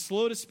and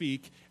slow to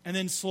speak and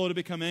then slow to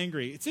become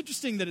angry. It's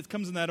interesting that it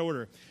comes in that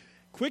order.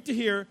 Quick to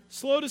hear,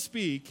 slow to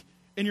speak,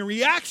 and your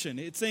reaction.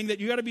 It's saying that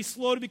you got to be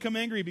slow to become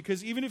angry,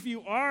 because even if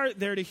you are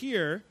there to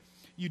hear,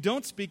 you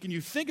don't speak and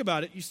you think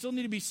about it, you still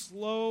need to be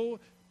slow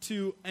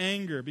to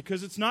anger,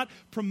 because it's not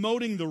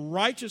promoting the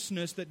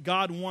righteousness that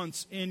God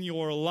wants in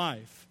your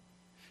life.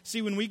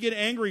 See, when we get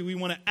angry, we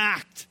want to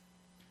act.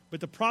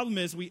 But the problem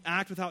is we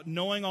act without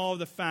knowing all of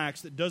the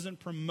facts. That doesn't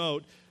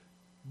promote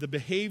the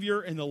behavior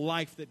and the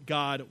life that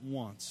God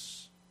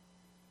wants.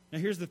 Now,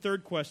 here's the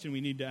third question we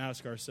need to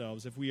ask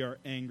ourselves if we are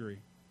angry.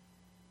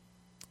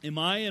 Am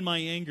I in my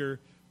anger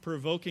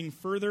provoking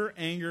further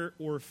anger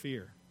or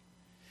fear?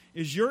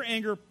 Is your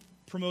anger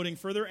promoting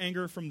further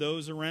anger from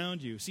those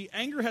around you? See,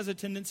 anger has a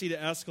tendency to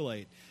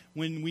escalate.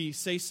 When we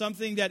say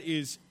something that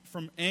is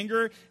from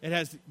anger, it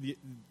has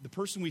the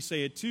person we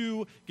say it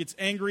to gets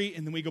angry,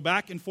 and then we go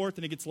back and forth,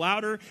 and it gets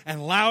louder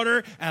and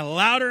louder and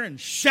louder,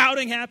 and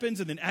shouting happens,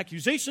 and then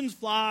accusations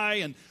fly,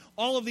 and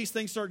all of these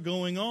things start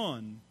going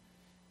on.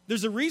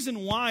 There's a reason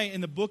why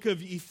in the book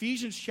of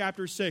Ephesians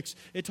chapter 6,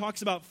 it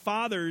talks about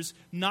fathers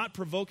not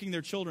provoking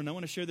their children. I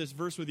want to share this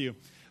verse with you.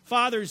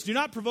 Fathers, do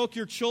not provoke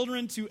your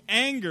children to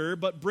anger,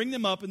 but bring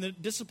them up in the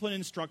discipline and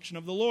instruction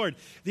of the Lord.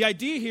 The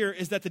idea here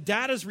is that the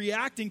dad is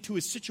reacting to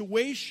a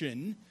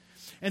situation,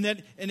 and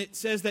it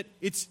says that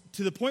it's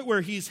to the point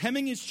where he's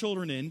hemming his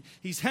children in,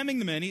 he's hemming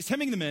them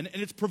in,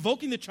 and it's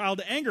provoking the child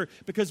to anger,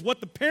 because what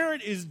the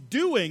parent is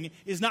doing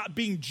is not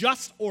being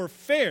just or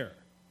fair.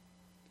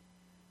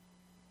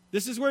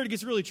 This is where it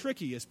gets really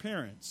tricky as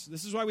parents.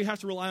 This is why we have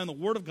to rely on the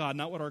Word of God,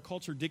 not what our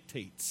culture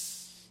dictates.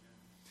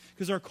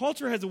 Because our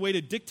culture has a way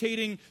to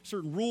dictating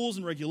certain rules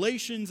and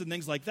regulations and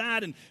things like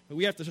that, and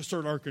we have to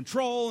assert our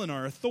control and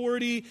our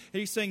authority. And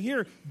he's saying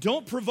here,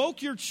 don't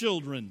provoke your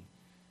children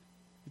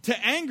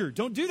to anger.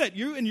 Don't do that.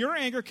 You, in your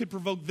anger, could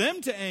provoke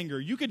them to anger.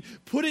 You could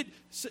put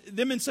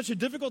them in such a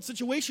difficult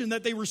situation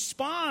that they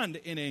respond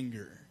in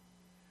anger.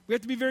 We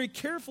have to be very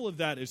careful of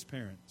that as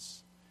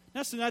parents.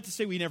 That's not to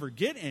say we never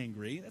get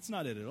angry. That's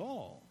not it at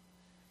all.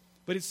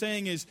 But it's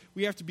saying is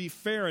we have to be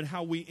fair in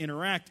how we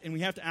interact, and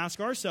we have to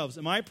ask ourselves,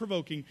 am I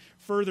provoking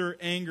further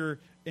anger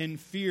and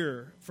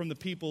fear from the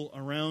people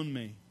around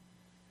me?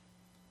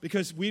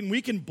 Because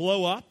we can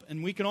blow up,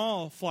 and we can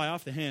all fly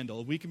off the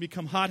handle. We can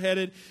become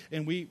hot-headed,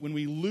 and when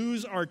we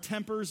lose our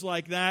tempers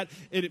like that,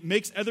 it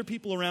makes other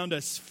people around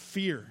us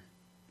fear.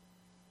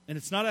 And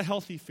it's not a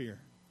healthy fear.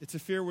 It's a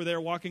fear where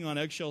they're walking on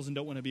eggshells and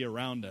don't want to be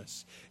around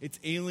us. It's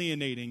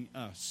alienating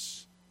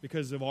us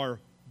because of our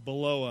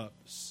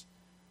blow-ups.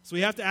 So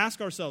we have to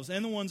ask ourselves,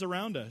 and the ones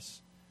around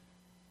us,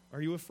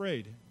 are you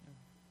afraid?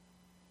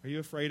 Are you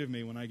afraid of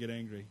me when I get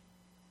angry?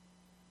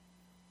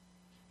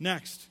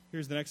 Next,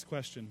 here's the next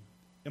question.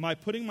 Am I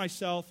putting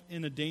myself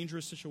in a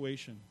dangerous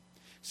situation?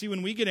 See,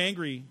 when we get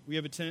angry, we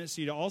have a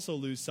tendency to also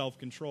lose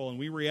self-control, and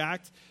we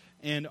react,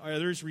 and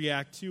others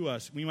react to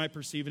us. We might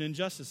perceive an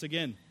injustice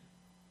again.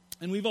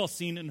 And we've all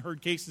seen and heard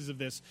cases of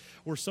this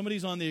where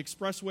somebody's on the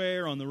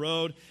expressway or on the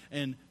road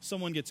and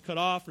someone gets cut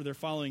off or they're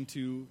following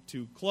too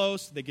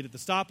close. They get at the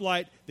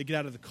stoplight. They get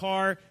out of the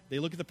car. They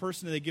look at the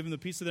person and they give them the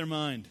piece of their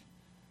mind.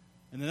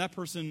 And then that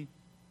person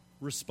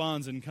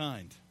responds in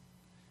kind.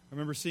 I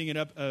remember seeing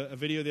a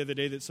video the other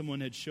day that someone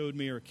had showed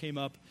me or came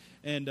up,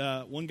 and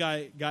one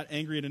guy got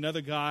angry at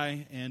another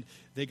guy, and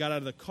they got out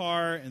of the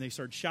car, and they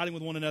started shouting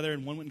with one another,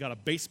 and one went and got a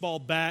baseball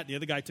bat. The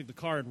other guy took the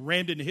car and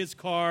rammed into his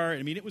car.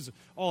 I mean, it was an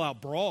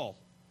all-out brawl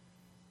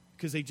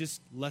because they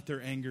just let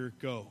their anger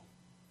go.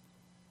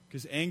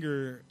 Because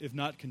anger, if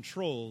not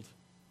controlled,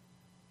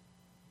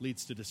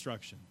 leads to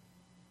destruction.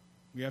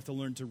 We have to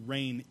learn to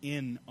rein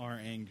in our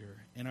anger.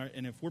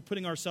 And if we're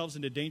putting ourselves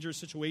into dangerous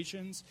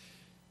situations,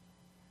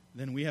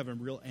 then we have a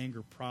real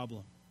anger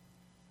problem.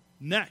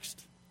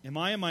 Next, am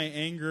I in my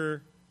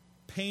anger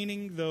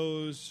paining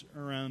those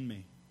around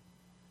me?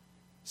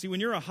 See, when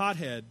you're a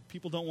hothead,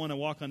 people don't want to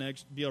walk on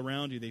eggs, be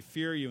around you. They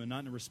fear you and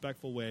not in a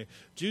respectful way.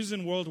 Jews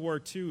in World War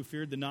II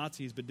feared the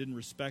Nazis but didn't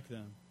respect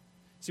them.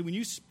 See, when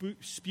you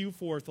spew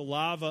forth the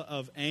lava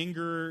of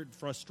anger,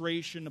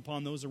 frustration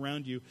upon those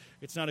around you,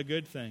 it's not a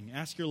good thing.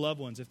 Ask your loved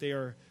ones if they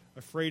are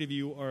afraid of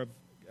you or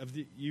of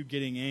you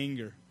getting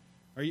anger.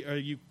 Are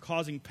you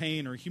causing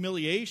pain or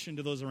humiliation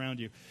to those around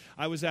you?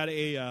 I was at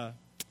a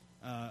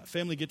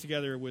family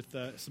get-together with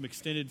some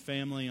extended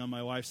family on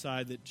my wife's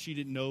side that she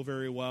didn't know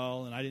very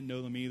well, and I didn't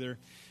know them either.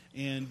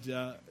 And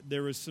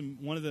there was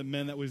one of the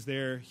men that was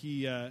there,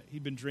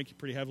 he'd been drinking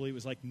pretty heavily. It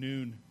was like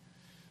noon.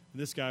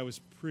 This guy was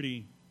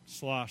pretty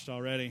sloshed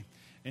already.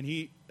 And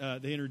they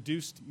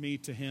introduced me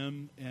to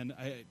him, and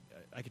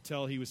I could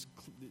tell he was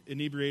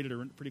inebriated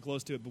or pretty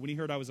close to it. But when he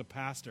heard I was a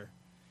pastor,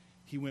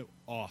 he went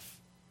off.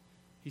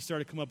 He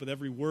started to come up with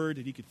every word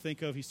that he could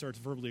think of. He starts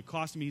verbally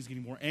accosting me. He's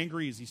getting more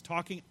angry as he's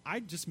talking. I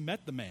just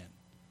met the man.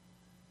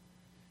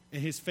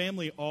 And his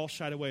family all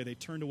shied away. They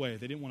turned away.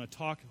 They didn't want to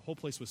talk. The whole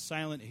place was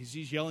silent.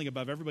 He's yelling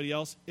above everybody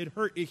else. It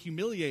hurt. It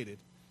humiliated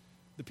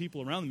the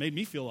people around him. It made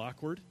me feel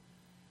awkward.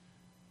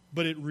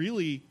 But it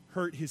really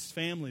hurt his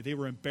family. They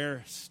were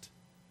embarrassed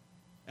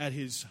at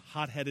his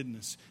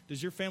hot-headedness.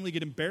 Does your family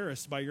get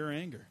embarrassed by your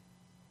anger?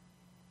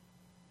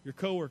 Your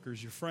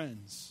coworkers, your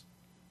friends?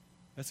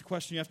 That's a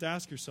question you have to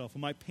ask yourself.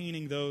 Am I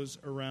paining those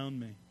around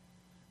me?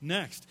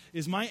 Next,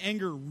 is my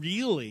anger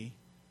really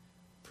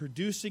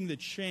producing the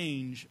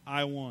change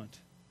I want?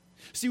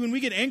 See, when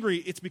we get angry,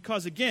 it's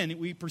because, again,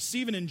 we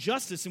perceive an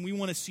injustice and we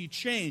want to see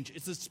change.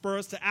 It's to spur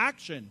us to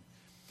action.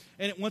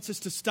 And it wants us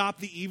to stop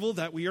the evil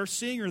that we are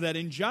seeing or that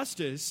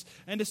injustice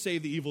and to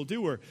save the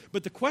evildoer.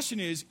 But the question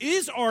is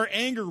our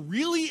anger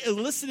really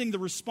eliciting the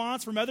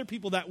response from other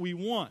people that we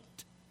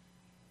want?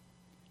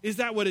 Is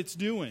that what it's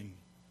doing?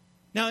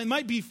 Now, it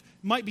might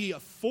be a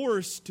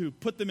force to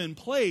put them in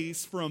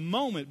place for a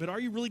moment, but are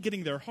you really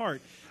getting their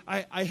heart?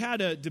 I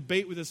had a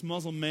debate with this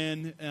Muslim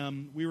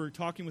man. We were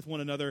talking with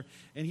one another,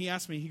 and he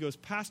asked me, he goes,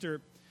 "Pastor,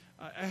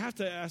 I have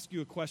to ask you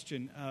a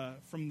question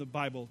from the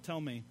Bible. Tell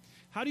me,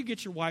 how do you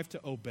get your wife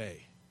to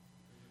obey?"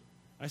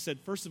 I said,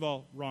 first of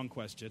all, wrong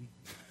question.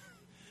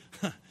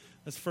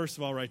 That's first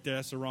of all right there.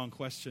 That's a wrong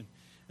question.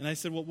 And I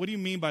said, well, what do you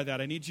mean by that?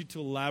 I need you to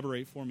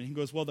elaborate for me. He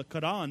goes, well, the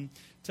Quran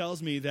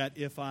tells me that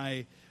if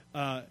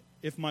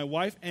my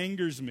wife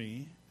angers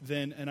me,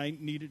 and I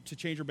need to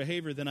change her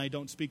behavior, then I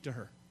don't speak to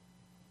her.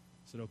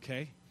 I said,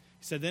 okay.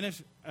 He said, then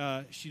if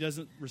she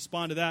doesn't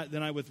respond to that,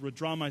 then I would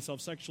withdraw myself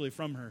sexually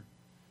from her.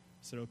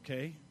 I said,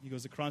 okay. He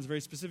goes, the Quran's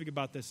very specific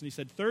about this. And he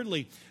said,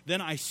 thirdly,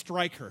 then I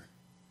strike her.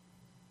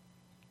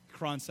 The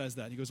Quran says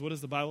that. He goes, what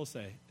does the Bible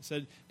say? It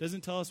said, it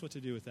doesn't tell us what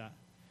to do with that.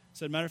 I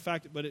said, matter of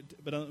fact, but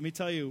let me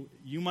tell you,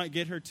 you might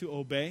get her to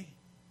obey,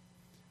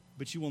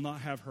 but you will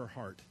not have her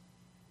heart.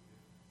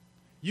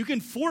 You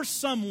can force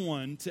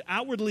someone to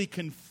outwardly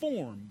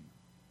conform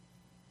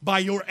by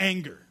your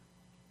anger,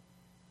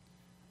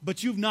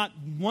 but you've not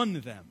won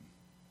them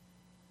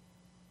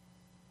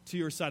to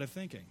your side of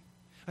thinking.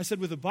 I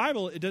said, with the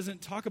Bible, it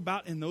doesn't talk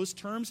about in those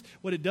terms.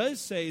 What it does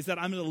say is that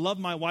I'm going to love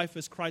my wife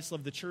as Christ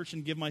loved the church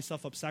and give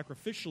myself up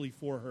sacrificially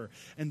for her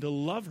and to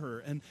love her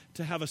and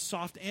to have a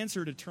soft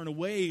answer to turn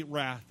away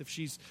wrath if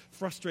she's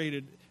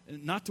frustrated,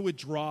 and not to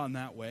withdraw in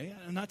that way,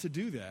 and not to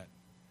do that.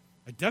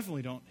 I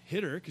definitely don't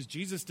hit her because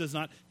Jesus does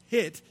not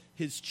hit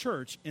his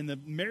church, and the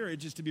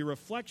marriage is to be a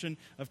reflection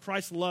of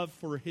Christ's love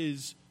for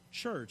his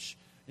church.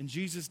 And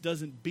Jesus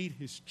doesn't beat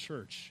his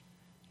church.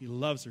 He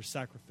loves her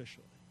sacrificially.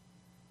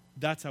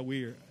 That's how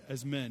we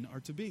as men are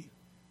to be,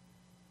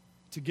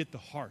 to get the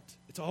heart.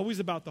 It's always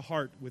about the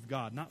heart with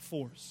God, not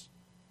force.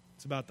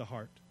 It's about the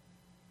heart.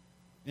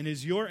 And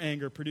is your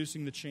anger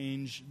producing the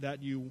change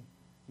that you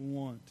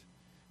want?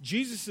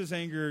 Jesus'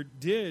 anger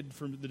did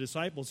for the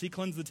disciples. He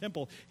cleansed the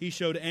temple. He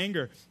showed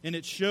anger. And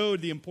it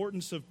showed the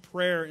importance of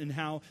prayer and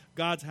how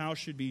God's house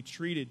should be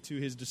treated to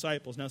his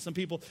disciples. Now, some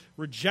people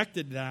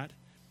rejected that.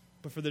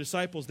 But for the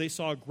disciples, they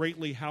saw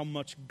greatly how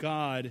much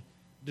God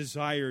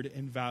desired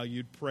and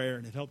valued prayer.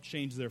 And it helped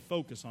change their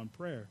focus on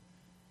prayer.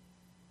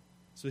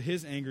 So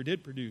his anger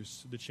did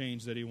produce the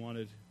change that he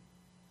wanted.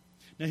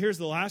 Now, here's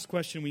the last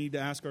question we need to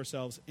ask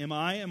ourselves. Am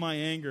I, in my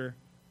anger,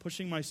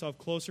 pushing myself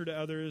closer to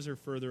others or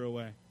further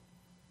away?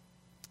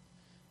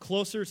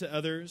 Closer to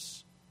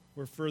others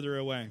or further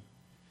away?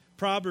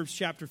 Proverbs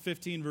chapter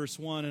 15, verse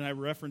 1, and I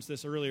referenced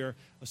this earlier.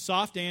 A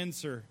soft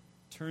answer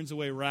turns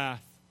away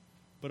wrath,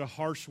 but a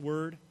harsh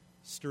word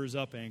stirs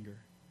up anger.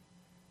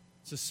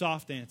 It's a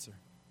soft answer.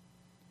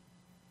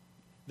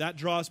 That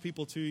draws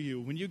people to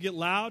you. When you get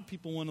loud,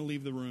 people want to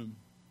leave the room.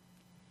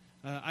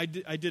 I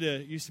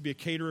used to be a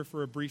caterer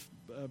for a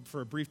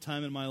brief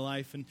time in my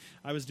life, and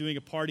I was doing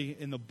a party,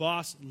 and the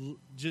boss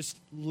just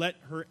let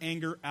her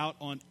anger out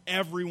on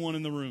everyone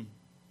in the room.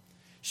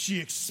 She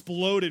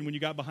exploded when you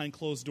got behind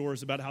closed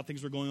doors about how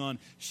things were going on.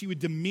 She would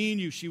demean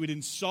you. She would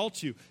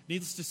insult you.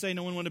 Needless to say,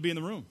 no one wanted to be in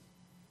the room.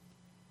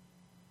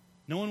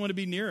 No one wanted to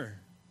be near her.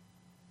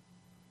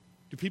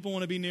 Do people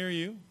want to be near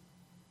you?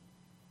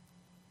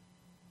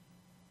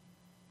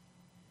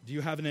 Do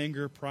you have an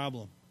anger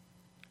problem?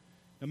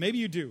 Now, maybe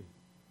you do.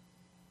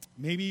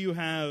 Maybe you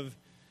have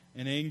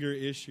an anger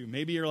issue.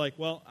 Maybe you're like,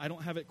 well, I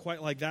don't have it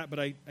quite like that, but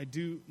I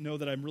do know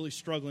that I'm really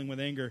struggling with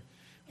anger.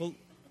 Well,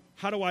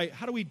 how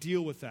do we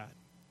deal with that?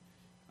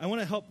 I want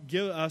to help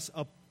give us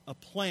a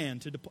plan.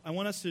 I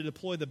want us to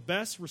deploy the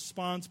best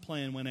response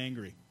plan when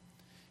angry.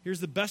 Here's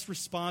the best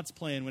response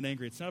plan when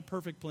angry. It's not a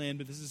perfect plan,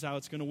 but this is how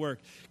it's going to work.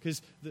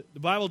 Because the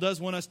Bible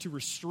does want us to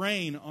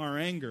restrain our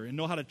anger and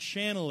know how to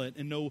channel it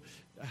and know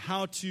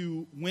how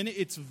to, when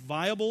it's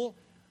viable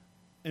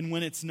and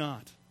when it's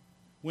not.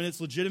 When it's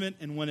legitimate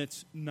and when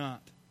it's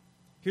not.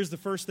 Here's the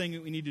first thing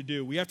that we need to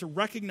do. We have to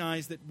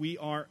recognize that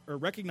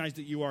recognize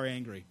that you are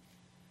angry.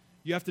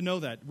 You have to know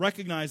that.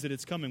 Recognize that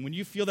it's coming. When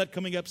you feel that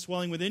coming up,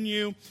 swelling within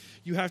you,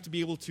 you have to be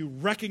able to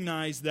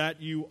recognize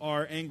that you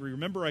are angry.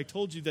 Remember, I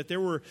told you that there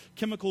were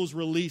chemicals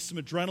released, some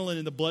adrenaline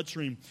in the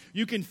bloodstream.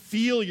 You can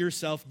feel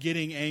yourself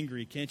getting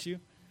angry, can't you?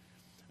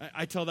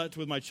 I tell that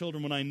with my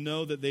children when I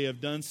know that they have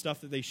done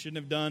stuff that they shouldn't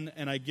have done,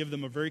 and I give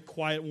them a very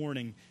quiet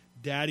warning.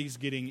 Daddy's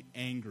getting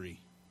angry.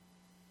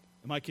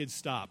 And my kids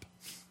stop.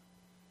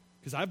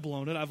 Because I've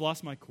blown it. I've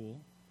lost my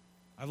cool.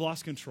 I've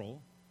lost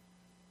control.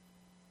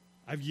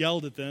 I've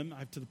yelled at them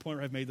to the point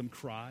where I've made them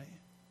cry.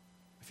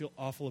 I feel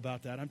awful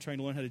about that. I'm trying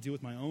to learn how to deal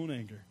with my own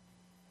anger.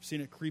 I've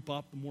seen it creep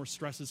up. The more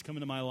stresses come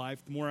into my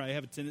life, the more I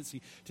have a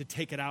tendency to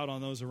take it out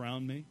on those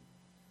around me,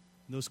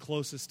 those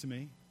closest to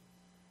me.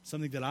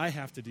 Something that I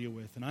have to deal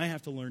with, and I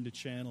have to learn to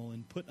channel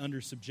and put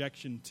under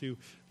subjection to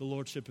the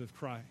Lordship of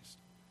Christ.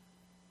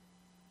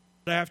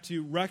 But I have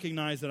to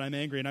recognize that I'm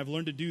angry, and I've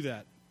learned to do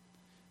that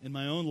in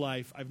my own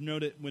life. I've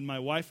noted when my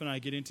wife and I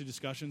get into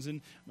discussions, and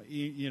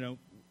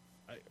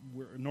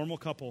we're a normal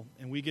couple,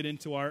 and we get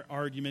into our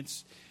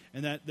arguments,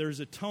 and that there's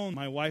a tone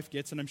my wife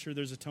gets, and I'm sure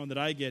there's a tone that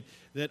I get,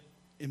 that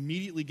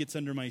immediately gets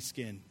under my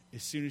skin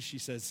as soon as she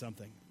says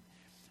something.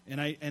 And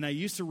I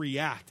used to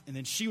react, and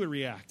then she would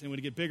react, and it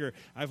would get bigger.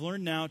 I've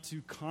learned now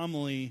to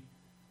calmly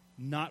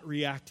not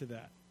react to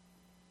that,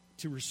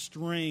 to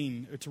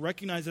restrain, or to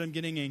recognize that I'm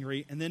getting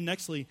angry, and then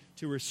nextly,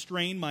 to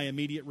restrain my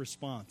immediate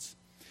response.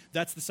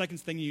 That's the second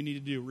thing you need to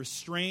do.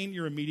 Restrain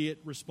your immediate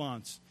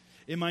response.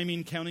 It might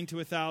mean counting to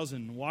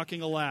 1,000,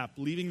 walking a lap,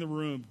 leaving the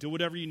room, do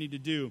whatever you need to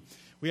do.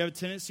 We have a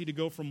tendency to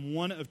go from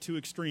one of two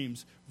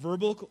extremes,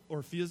 verbal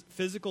or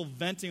physical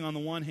venting on the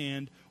one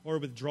hand, or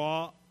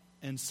withdrawal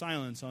and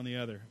silence on the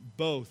other.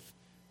 Both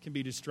can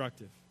be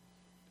destructive.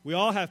 We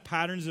all have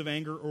patterns of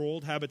anger or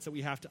old habits that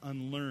we have to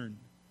unlearn.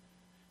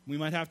 We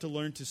might have to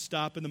learn to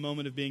stop in the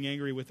moment of being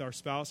angry with our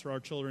spouse or our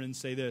children and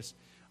say this: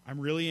 I'm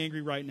really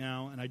angry right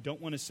now, and I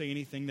don't want to say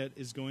anything that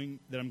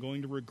I'm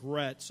going to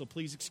regret, so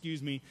please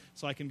excuse me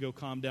so I can go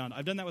calm down.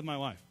 I've done that with my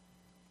wife.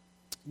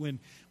 When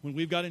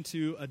we've got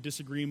into a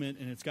disagreement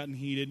and it's gotten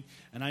heated,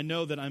 and I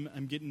know that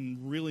I'm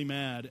getting really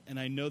mad, and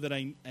I know that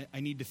I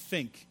need to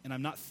think, and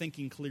I'm not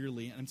thinking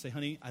clearly, and I'm saying,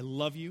 honey, I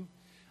love you.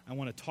 I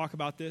want to talk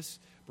about this,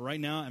 but right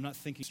now I'm not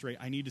thinking straight.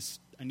 I need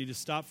to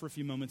stop for a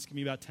few moments. Give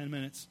me about 10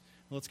 minutes.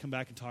 Let's come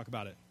back and talk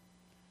about it.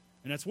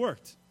 And that's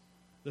worked.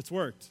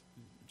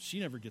 She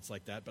never gets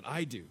like that, but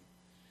I do.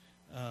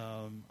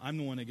 I'm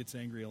the one that gets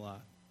angry a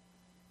lot.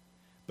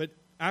 But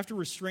after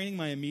restraining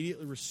my immediate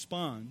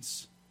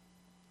response,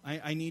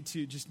 I need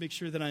to just make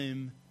sure that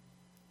I'm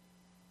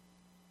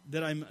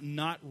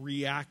not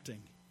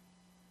reacting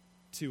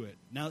to it.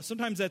 Now,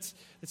 sometimes that's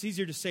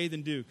easier to say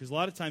than do, because a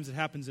lot of times it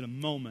happens in a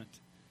moment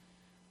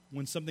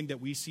when something that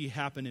we see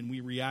happen and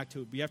we react to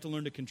it. We have to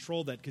learn to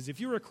control that, because if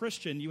you're a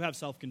Christian, you have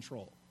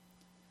self-control.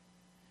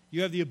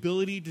 You have the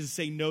ability to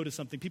say no to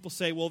something. People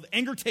say, well, the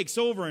anger takes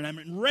over and I'm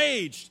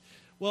enraged.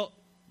 Well,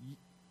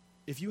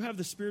 if you have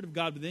the Spirit of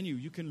God within you,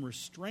 you can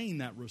restrain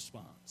that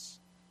response.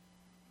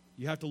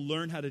 You have to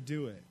learn how to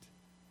do it.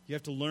 You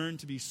have to learn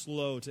to be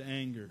slow to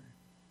anger.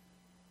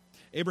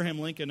 Abraham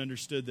Lincoln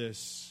understood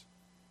this.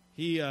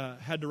 He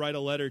had to write a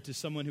letter to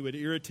someone who had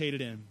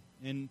irritated him.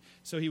 And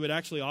so he would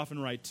actually often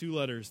write 2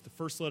 letters. The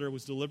first letter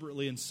was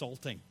deliberately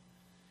insulting.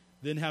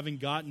 Then, having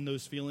gotten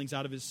those feelings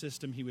out of his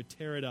system, he would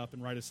tear it up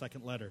and write a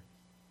second letter.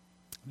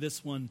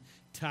 This one,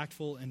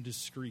 tactful and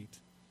discreet.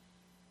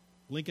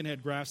 Lincoln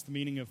had grasped the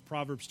meaning of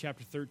Proverbs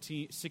chapter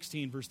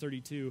 16, verse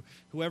 32.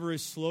 Whoever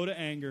is slow to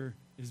anger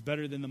is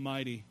better than the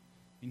mighty,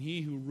 and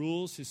he who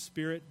rules his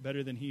spirit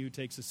better than he who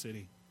takes a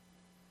city.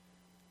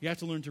 You have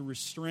to learn to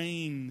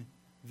restrain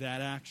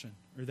that action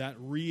or that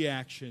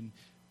reaction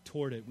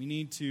toward it. We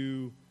need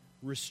to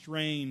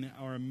restrain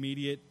our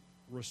immediate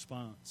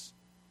response.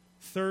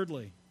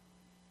 Thirdly,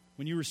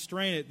 when you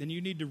restrain it, then you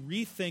need to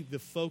rethink the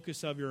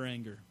focus of your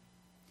anger.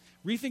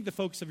 Rethink the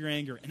focus of your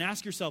anger and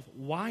ask yourself,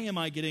 why am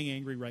I getting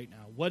angry right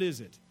now? What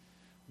is it?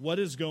 What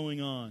is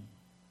going on?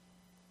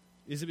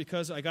 Is it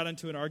because I got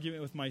into an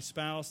argument with my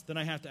spouse? Then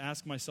I have to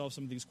ask myself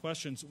some of these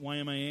questions. Why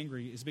am I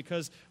angry? Is it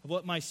because of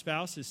what my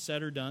spouse has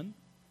said or done?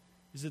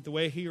 Is it the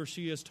way he or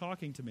she is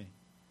talking to me?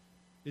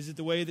 Is it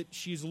the way that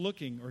she's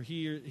looking or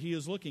he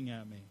is looking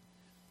at me?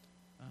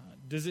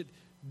 Is it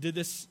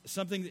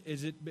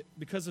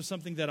because of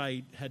something that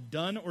I had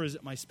done, or is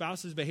it my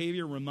spouse's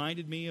behavior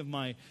reminded me of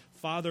my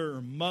father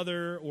or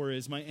mother, or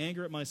is my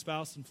anger at my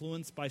spouse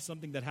influenced by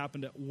something that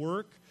happened at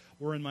work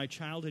or in my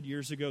childhood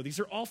years ago? These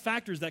are all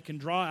factors that can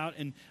draw out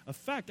and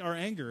affect our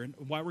anger and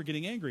why we're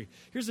getting angry.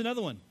 Here's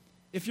another one.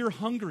 If you're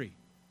hungry,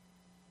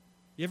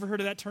 you ever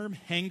heard of that term,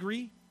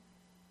 hangry?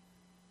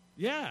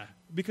 Yeah,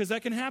 because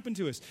that can happen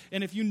to us.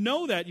 And if you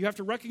know that, you have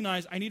to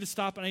recognize, I need to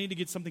stop and I need to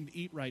get something to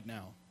eat right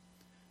now.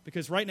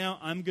 Because right now,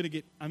 I'm going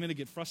to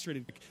get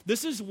frustrated.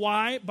 This is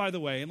why, by the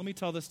way, and let me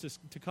tell this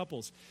to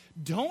couples,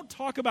 don't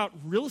talk about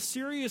real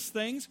serious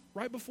things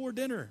right before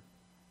dinner.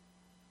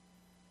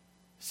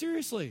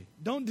 Seriously,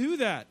 don't do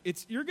that.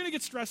 You're going to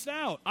get stressed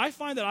out. I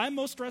find that I'm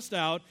most stressed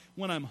out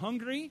when I'm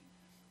hungry,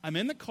 I'm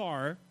in the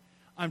car,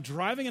 I'm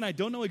driving and I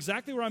don't know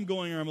exactly where I'm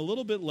going, or I'm a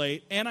little bit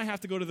late, and I have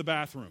to go to the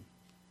bathroom.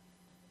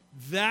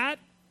 That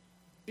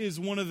is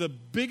one of the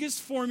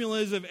biggest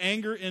formulas of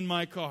anger in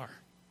my car.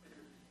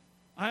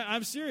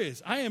 I'm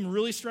serious. I am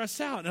really stressed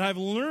out, and I've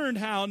learned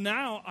how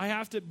now I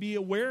have to be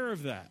aware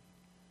of that,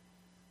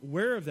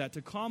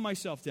 to calm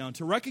myself down,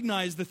 to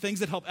recognize the things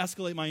that help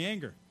escalate my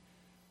anger.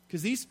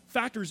 Because these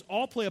factors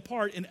all play a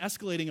part in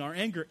escalating our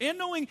anger. And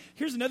knowing,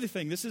 here's another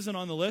thing, this isn't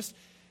on the list,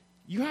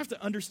 you have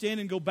to understand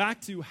and go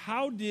back to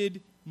how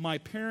did my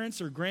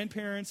parents or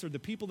grandparents or the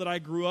people that I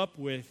grew up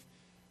with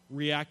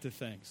react to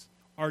things?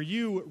 Are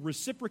you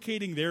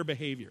reciprocating their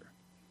behavior?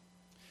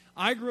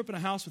 I grew up in a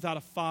house without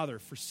a father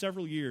for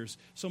several years,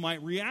 so my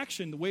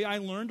reaction, the way I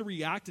learned to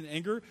react in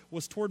anger,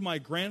 was toward my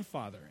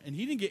grandfather. And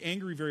he didn't get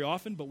angry very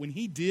often, but when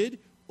he did,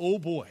 oh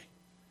boy.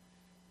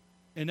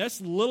 And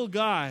this little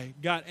guy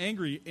got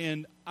angry,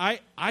 and I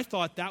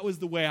thought that was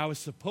the way I was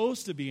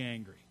supposed to be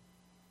angry.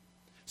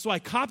 So I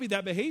copied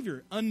that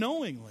behavior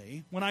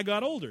unknowingly when I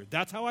got older.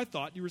 That's how I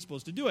thought you were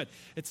supposed to do it.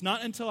 It's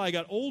not until I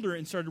got older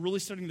and started really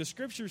studying the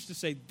scriptures to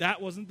say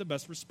that wasn't the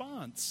best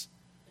response.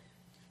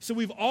 So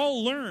we've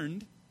all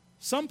learned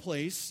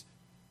someplace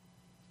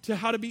to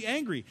how to be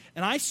angry.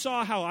 And I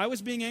saw how I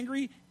was being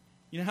angry.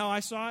 You know how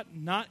I saw it?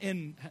 Not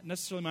in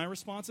necessarily my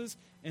responses,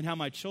 and how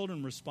my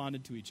children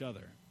responded to each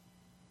other.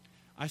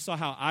 I saw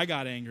how I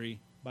got angry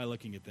by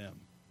looking at them.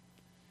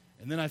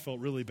 And then I felt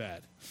really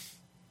bad.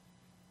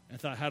 I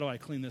thought, how do I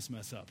clean this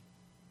mess up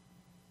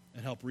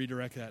and help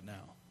redirect that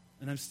now?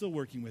 And I'm still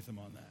working with him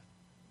on that,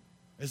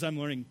 as I'm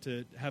learning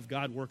to have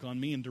God work on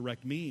me and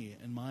direct me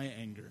in my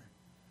anger.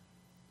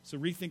 So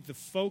rethink the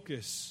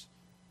focus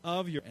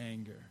of your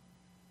anger.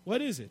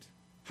 What is it?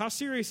 How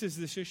serious is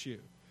this issue?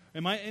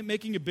 Am I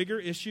making a bigger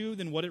issue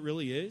than what it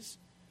really is?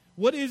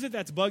 What is it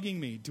that's bugging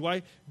me? Do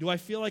I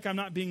feel like I'm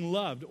not being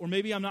loved, or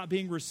maybe I'm not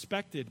being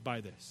respected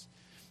by this?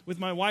 With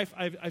my wife,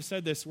 I've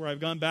said this, where I've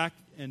gone back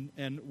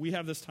and we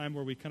have this time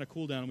where we kind of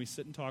cool down and we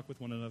sit and talk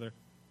with one another.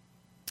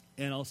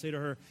 And I'll say to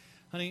her,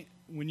 honey,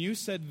 when you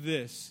said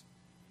this,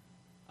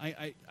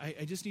 I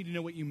just need to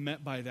know what you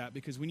meant by that,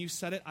 because when you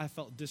said it, I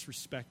felt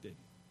disrespected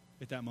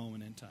at that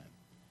moment in time.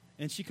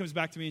 And she comes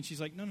back to me and she's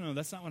like, no,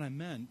 that's not what I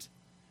meant.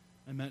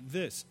 I meant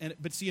this.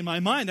 But see, in my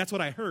mind, that's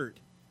what I heard.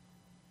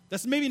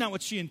 That's maybe not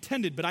what she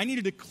intended, but I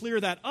needed to clear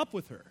that up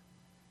with her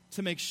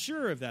to make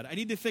sure of that. I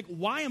need to think,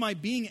 why am I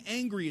being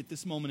angry at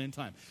this moment in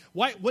time?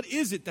 What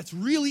is it that's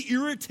really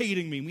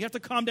irritating me? We have to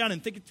calm down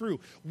and think it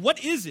through.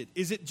 What is it?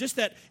 Is it just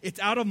that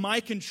it's out of my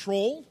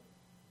control?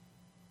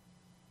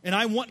 And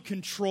I want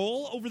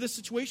control over this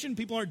situation?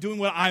 People aren't doing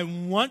what I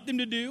want them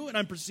to do, and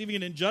I'm perceiving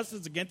an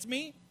injustice against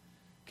me?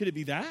 Could it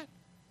be that?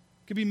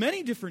 It could be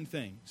many different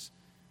things.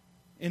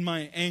 In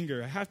my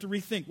anger, I have to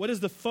rethink, what is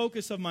the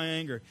focus of my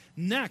anger?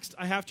 Next,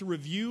 I have to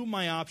review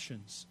my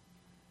options.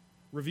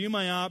 Review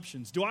my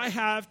options. Do I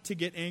have to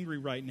get angry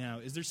right now?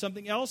 Is there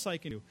something else I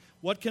can do?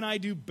 What can I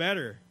do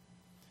better?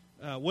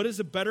 What is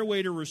a better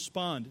way to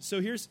respond? So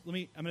I'm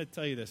going to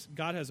tell you this.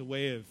 God has a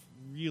way of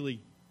really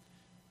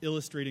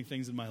illustrating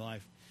things in my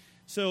life.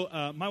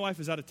 So my wife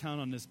is out of town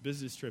on this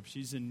business trip.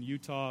 She's in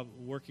Utah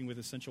working with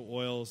essential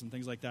oils and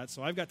things like that.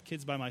 So I've got the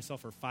kids by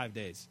myself for 5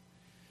 days,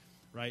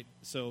 right?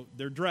 So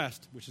they're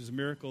dressed, which is a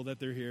miracle that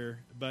they're here.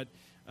 But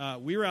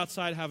we were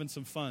outside having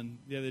some fun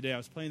the other day. I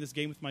was playing this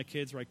game with my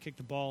kids where I kick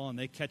the ball and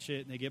they catch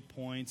it and they get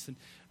points, and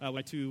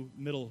my two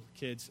middle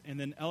kids. And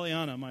then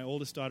Eliana, my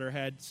oldest daughter,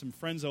 had some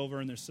friends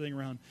over, and they're sitting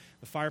around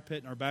the fire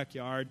pit in our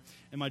backyard.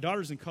 And my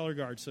daughter's in color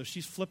guard, so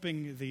she's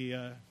flipping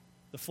the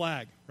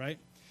flag, right?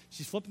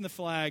 She's flipping the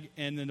flag,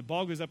 and then the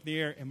ball goes up in the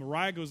air, and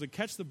Mariah goes to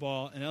catch the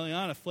ball, and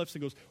Eliana flips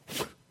and goes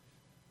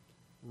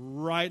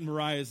right in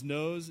Mariah's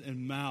nose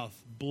and mouth.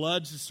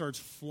 Blood just starts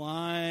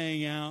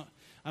flying out.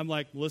 I'm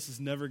like, Melissa's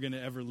never going to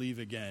ever leave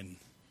again.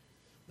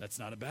 That's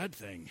not a bad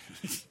thing.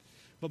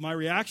 But my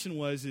reaction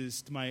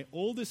is to my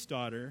oldest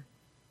daughter,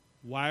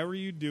 why were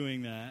you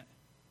doing that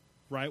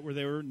right where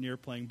they were near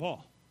playing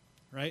ball,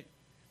 right?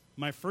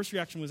 My first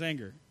reaction was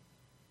anger.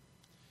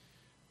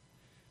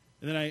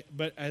 And then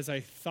but as I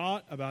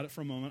thought about it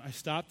for a moment, I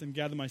stopped and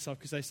gathered myself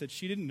because I said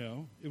she didn't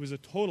know. It was a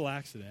total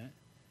accident.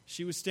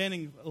 She was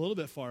standing a little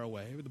bit far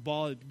away with the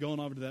ball going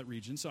over to that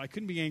region, so I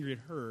couldn't be angry at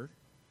her.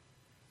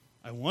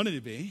 I wanted to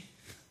be,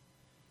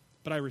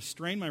 but I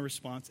restrained my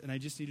response, and I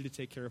just needed to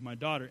take care of my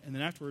daughter. And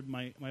then afterward,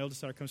 my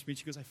oldest daughter comes to me, and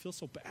she goes, I feel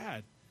so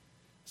bad. I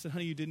said,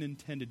 honey, you didn't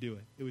intend to do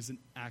it. It was an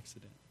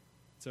accident.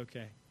 It's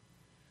okay.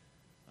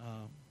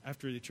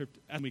 After the trip,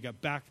 and we got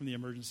back from the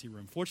emergency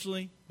room.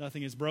 Fortunately,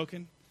 nothing is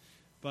broken.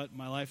 But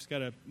my life's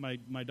got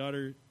my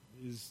daughter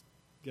is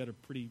got a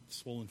pretty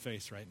swollen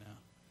face right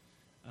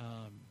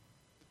now.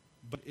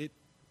 But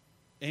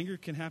anger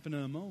can happen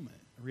in a moment,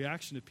 a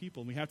reaction to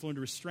people, and we have to learn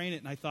to restrain it.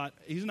 And I thought,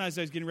 even as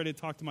I was getting ready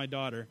to talk to my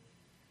daughter,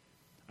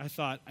 I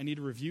thought, I need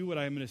to review what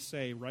I'm going to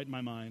say right in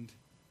my mind,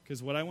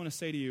 because what I want to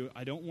say to you,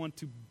 I don't want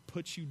to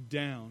put you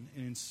down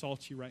and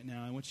insult you right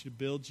now. I want you to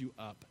build you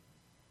up.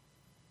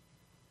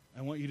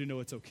 I want you to know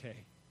it's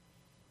okay.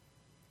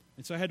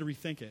 And so I had to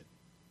rethink it,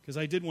 because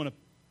I did want to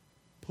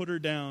put her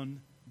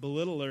down,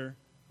 belittle her,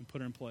 and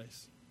put her in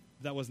place.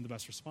 That wasn't the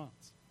best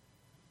response.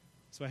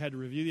 So I had to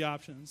review the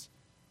options,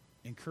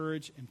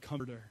 encourage, and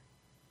comfort her,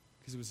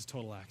 because it was a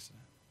total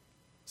accident.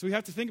 So we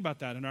have to think about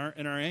that in our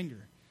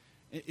anger.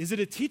 Is it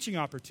a teaching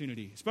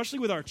opportunity, especially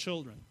with our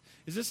children?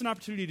 Is this an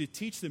opportunity to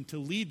teach them, to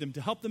lead them,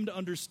 to help them to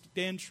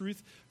understand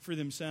truth for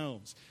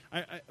themselves?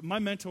 My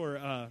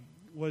mentor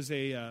was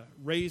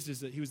raised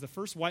as he was the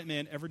first white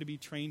man ever to be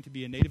trained to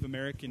be a Native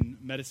American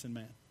medicine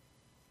man.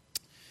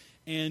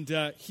 And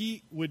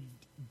he would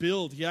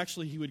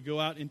he would go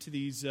out into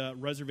these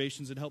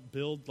reservations and help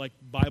build like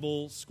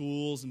Bible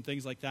schools and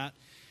things like that.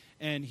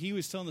 And he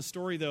was telling the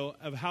story, though,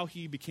 of how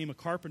he became a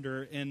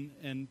carpenter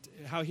and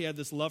how he had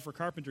this love for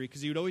carpentry,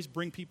 because he would always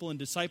bring people and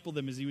disciple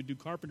them as he would do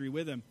carpentry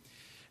with them.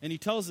 And he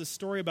tells this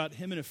story about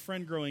him and a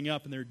friend growing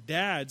up, and their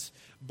dads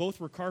both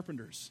were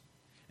carpenters.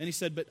 And he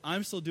said, but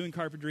I'm still doing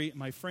carpentry, and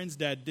my friend's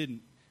dad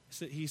didn't.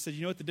 He said,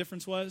 you know what the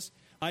difference was?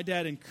 My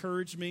dad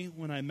encouraged me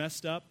when I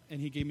messed up, and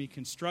he gave me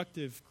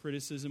constructive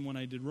criticism when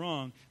I did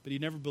wrong, but he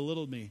never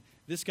belittled me.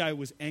 This guy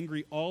was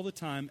angry all the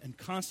time and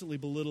constantly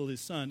belittled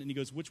his son. And he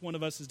goes, which one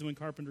of us is doing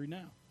carpentry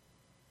now?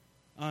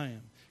 I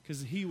am.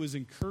 Because he was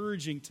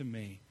encouraging to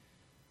me.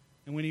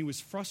 And when he was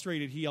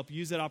frustrated, he helped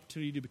use that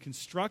opportunity to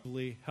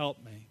constructively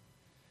help me,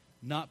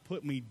 not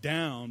put me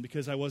down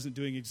because I wasn't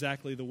doing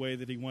exactly the way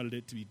that he wanted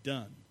it to be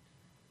done.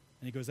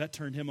 And he goes, that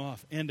turned him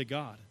off and to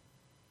God.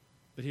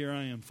 But here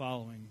I am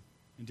following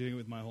and doing it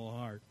with my whole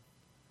heart.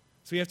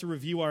 So we have to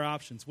review our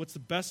options. What's the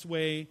best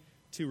way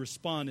to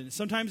respond? And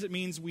sometimes it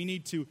means we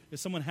need to, if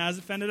someone has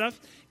offended us,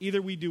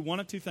 either we do one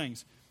of two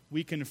things.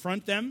 We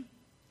confront them,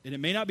 and it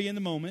may not be in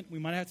the moment. We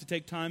might have to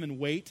take time and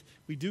wait.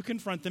 We do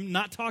confront them,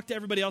 not talk to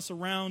everybody else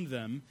around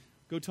them.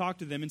 Go talk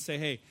to them and say,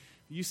 hey,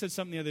 you said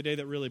something the other day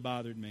that really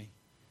bothered me.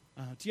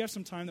 Do you have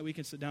some time that we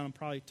can sit down and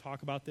probably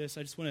talk about this?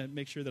 I just want to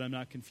make sure that I'm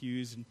not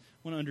confused and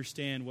want to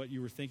understand what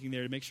you were thinking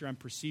there to make sure I'm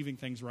perceiving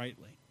things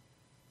rightly.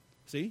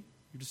 See?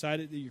 You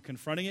decided that you're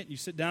confronting it. You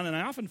sit down, and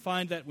I often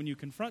find that when you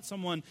confront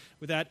someone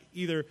with that,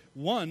 either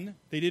one,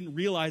 they didn't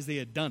realize they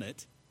had done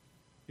it.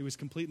 It was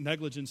complete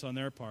negligence on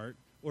their part.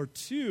 Or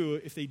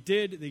two, if they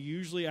did, they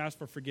usually ask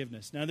for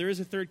forgiveness. Now, there is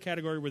a third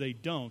category where they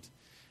don't,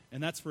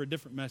 and that's for a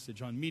different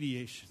message on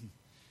mediation.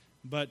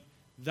 But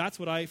that's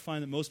what I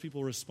find that most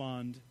people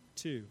respond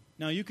to.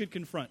 Now, you could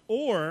confront,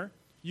 or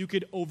you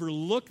could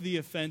overlook the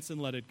offense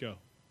and let it go.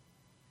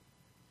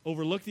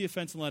 Overlook the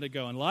offense and let it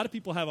go. And a lot of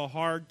people have a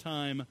hard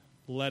time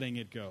letting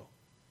it go.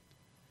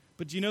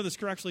 But do you know the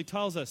scripture actually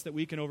tells us that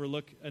we can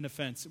overlook an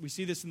offense? We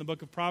see this in the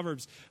book of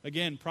Proverbs.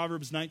 Again,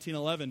 Proverbs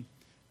 19:11.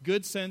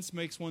 Good sense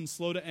makes one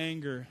slow to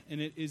anger,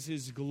 and it is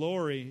his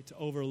glory to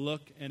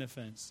overlook an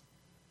offense.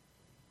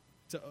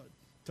 To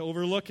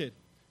overlook it,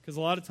 because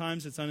a lot of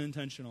times it's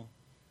unintentional.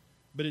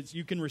 But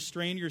you can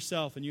restrain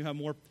yourself, and you have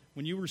more.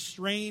 When you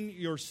restrain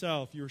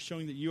yourself, you're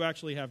showing that you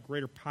actually have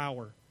greater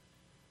power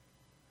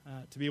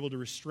to be able to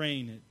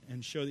restrain it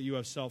and show that you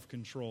have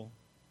self-control.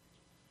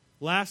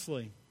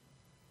 Lastly,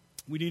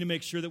 we need to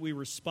make sure that we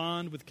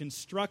respond with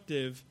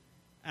constructive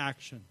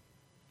action.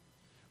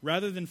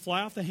 Rather than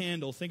fly off the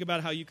handle, think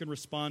about how you can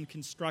respond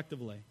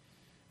constructively.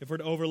 If we're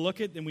to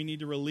overlook it, then we need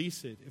to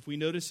release it. If we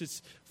notice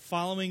it's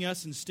following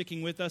us and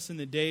sticking with us in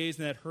the days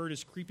and that hurt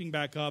is creeping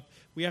back up,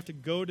 we have to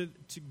go to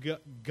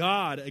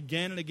God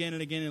again and again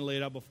and again and lay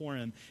it out before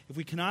Him. If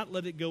we cannot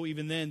let it go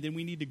even then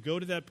we need to go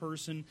to that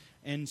person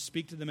and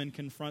speak to them and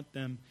confront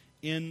them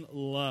in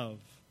love.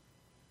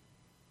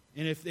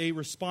 And if they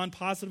respond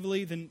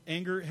positively, then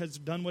anger has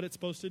done what it's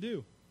supposed to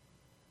do.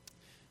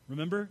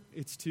 Remember,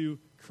 it's to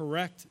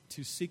correct,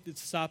 to seek to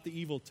stop the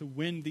evil, to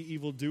win the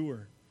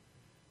evildoer,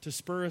 to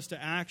spur us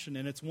to action,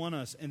 and it's won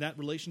us, and that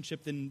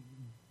relationship then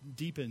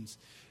deepens.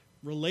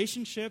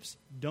 Relationships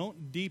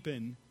don't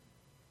deepen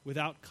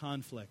without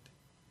conflict.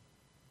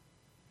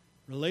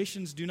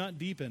 Relations do not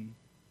deepen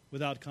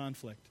without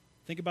conflict.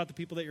 Think about the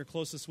people that you're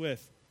closest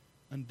with.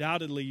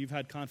 Undoubtedly, you've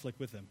had conflict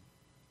with them.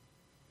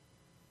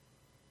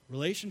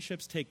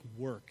 Relationships take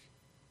work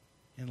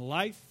in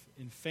life,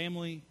 in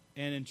family,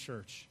 and in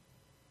church.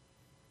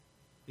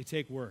 They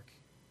take work.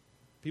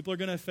 People are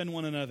going to offend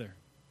one another.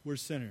 We're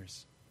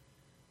sinners.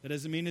 That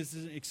doesn't mean it's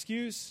an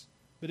excuse,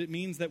 but it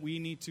means that we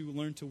need to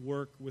learn to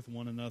work with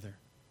one another.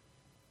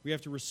 We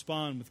have to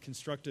respond with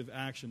constructive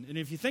action. And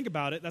if you think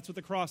about it, that's what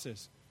the cross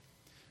is.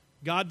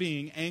 God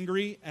being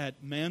angry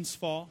at man's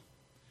fall,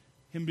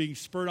 Him being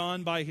spurred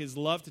on by His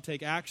love to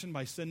take action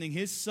by sending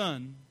His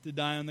Son to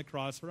die on the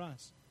cross for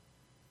us.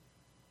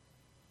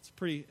 It's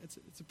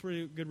a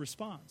pretty good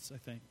response, I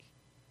think.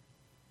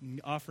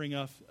 Offering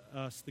us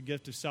the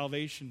gift of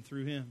salvation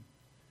through Him.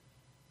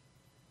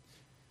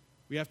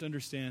 We have to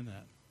understand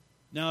that.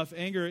 Now, if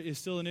anger is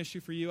still an issue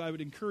for you, I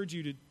would encourage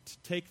you to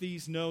take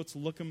these notes,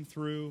 look them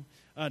through.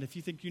 And if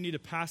you think you need to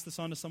pass this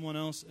on to someone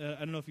else, I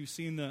don't know if you've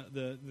seen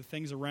the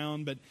things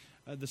around, but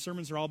the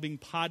sermons are all being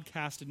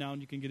podcasted now,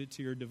 and you can get it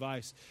to your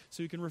device.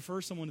 So you can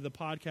refer someone to the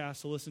podcast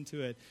to listen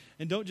to it.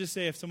 And don't just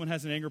say if someone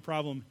has an anger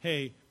problem,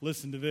 hey,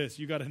 listen to this,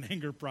 you got an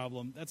anger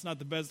problem. That's not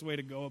the best way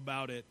to go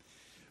about it.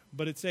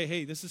 But it's say,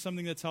 hey, this is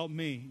something that's helped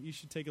me. You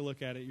should take a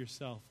look at it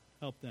yourself.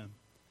 Help them.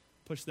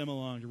 Push them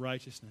along to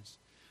righteousness.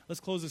 Let's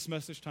close this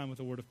message time with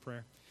a word of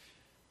prayer.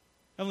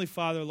 Heavenly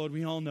Father, Lord,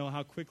 we all know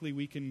how quickly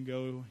we can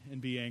go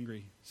and be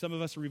angry. Some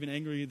of us are even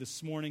angry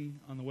this morning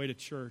on the way to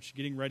church,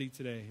 getting ready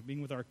today,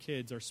 being with our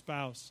kids, our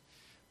spouse.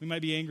 We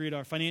might be angry at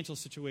our financial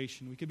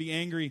situation. We could be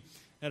angry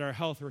at our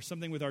health or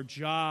something with our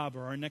job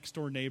or our next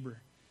door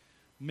neighbor.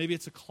 Maybe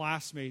it's a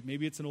classmate.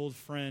 Maybe it's an old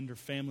friend or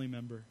family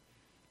member.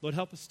 Lord,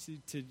 help us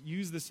to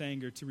use this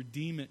anger, to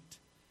redeem it,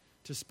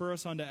 to spur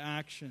us on to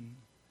action,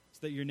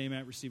 that your name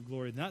might receive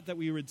glory. Not that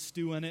we would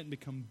stew in it and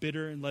become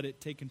bitter and let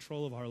it take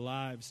control of our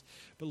lives,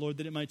 but Lord,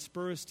 that it might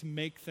spur us to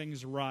make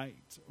things right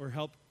or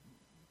help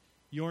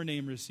your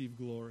name receive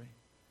glory.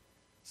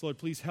 So Lord,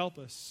 please help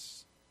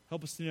us.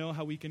 Help us to know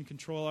how we can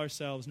control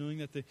ourselves, knowing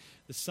that the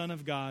Son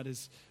of God,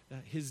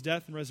 His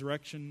death and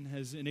resurrection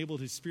has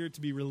enabled His Spirit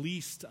to be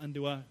released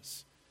unto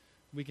us.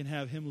 We can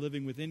have Him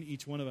living within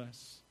each one of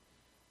us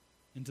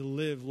and to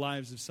live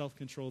lives of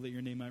self-control that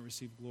your name might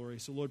receive glory.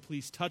 So Lord,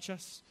 please touch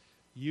us.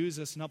 Use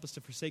us and help us to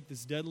forsake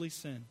this deadly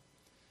sin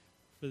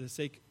for the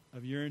sake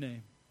of your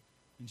name.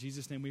 In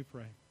Jesus' name we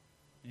pray.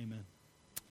 Amen.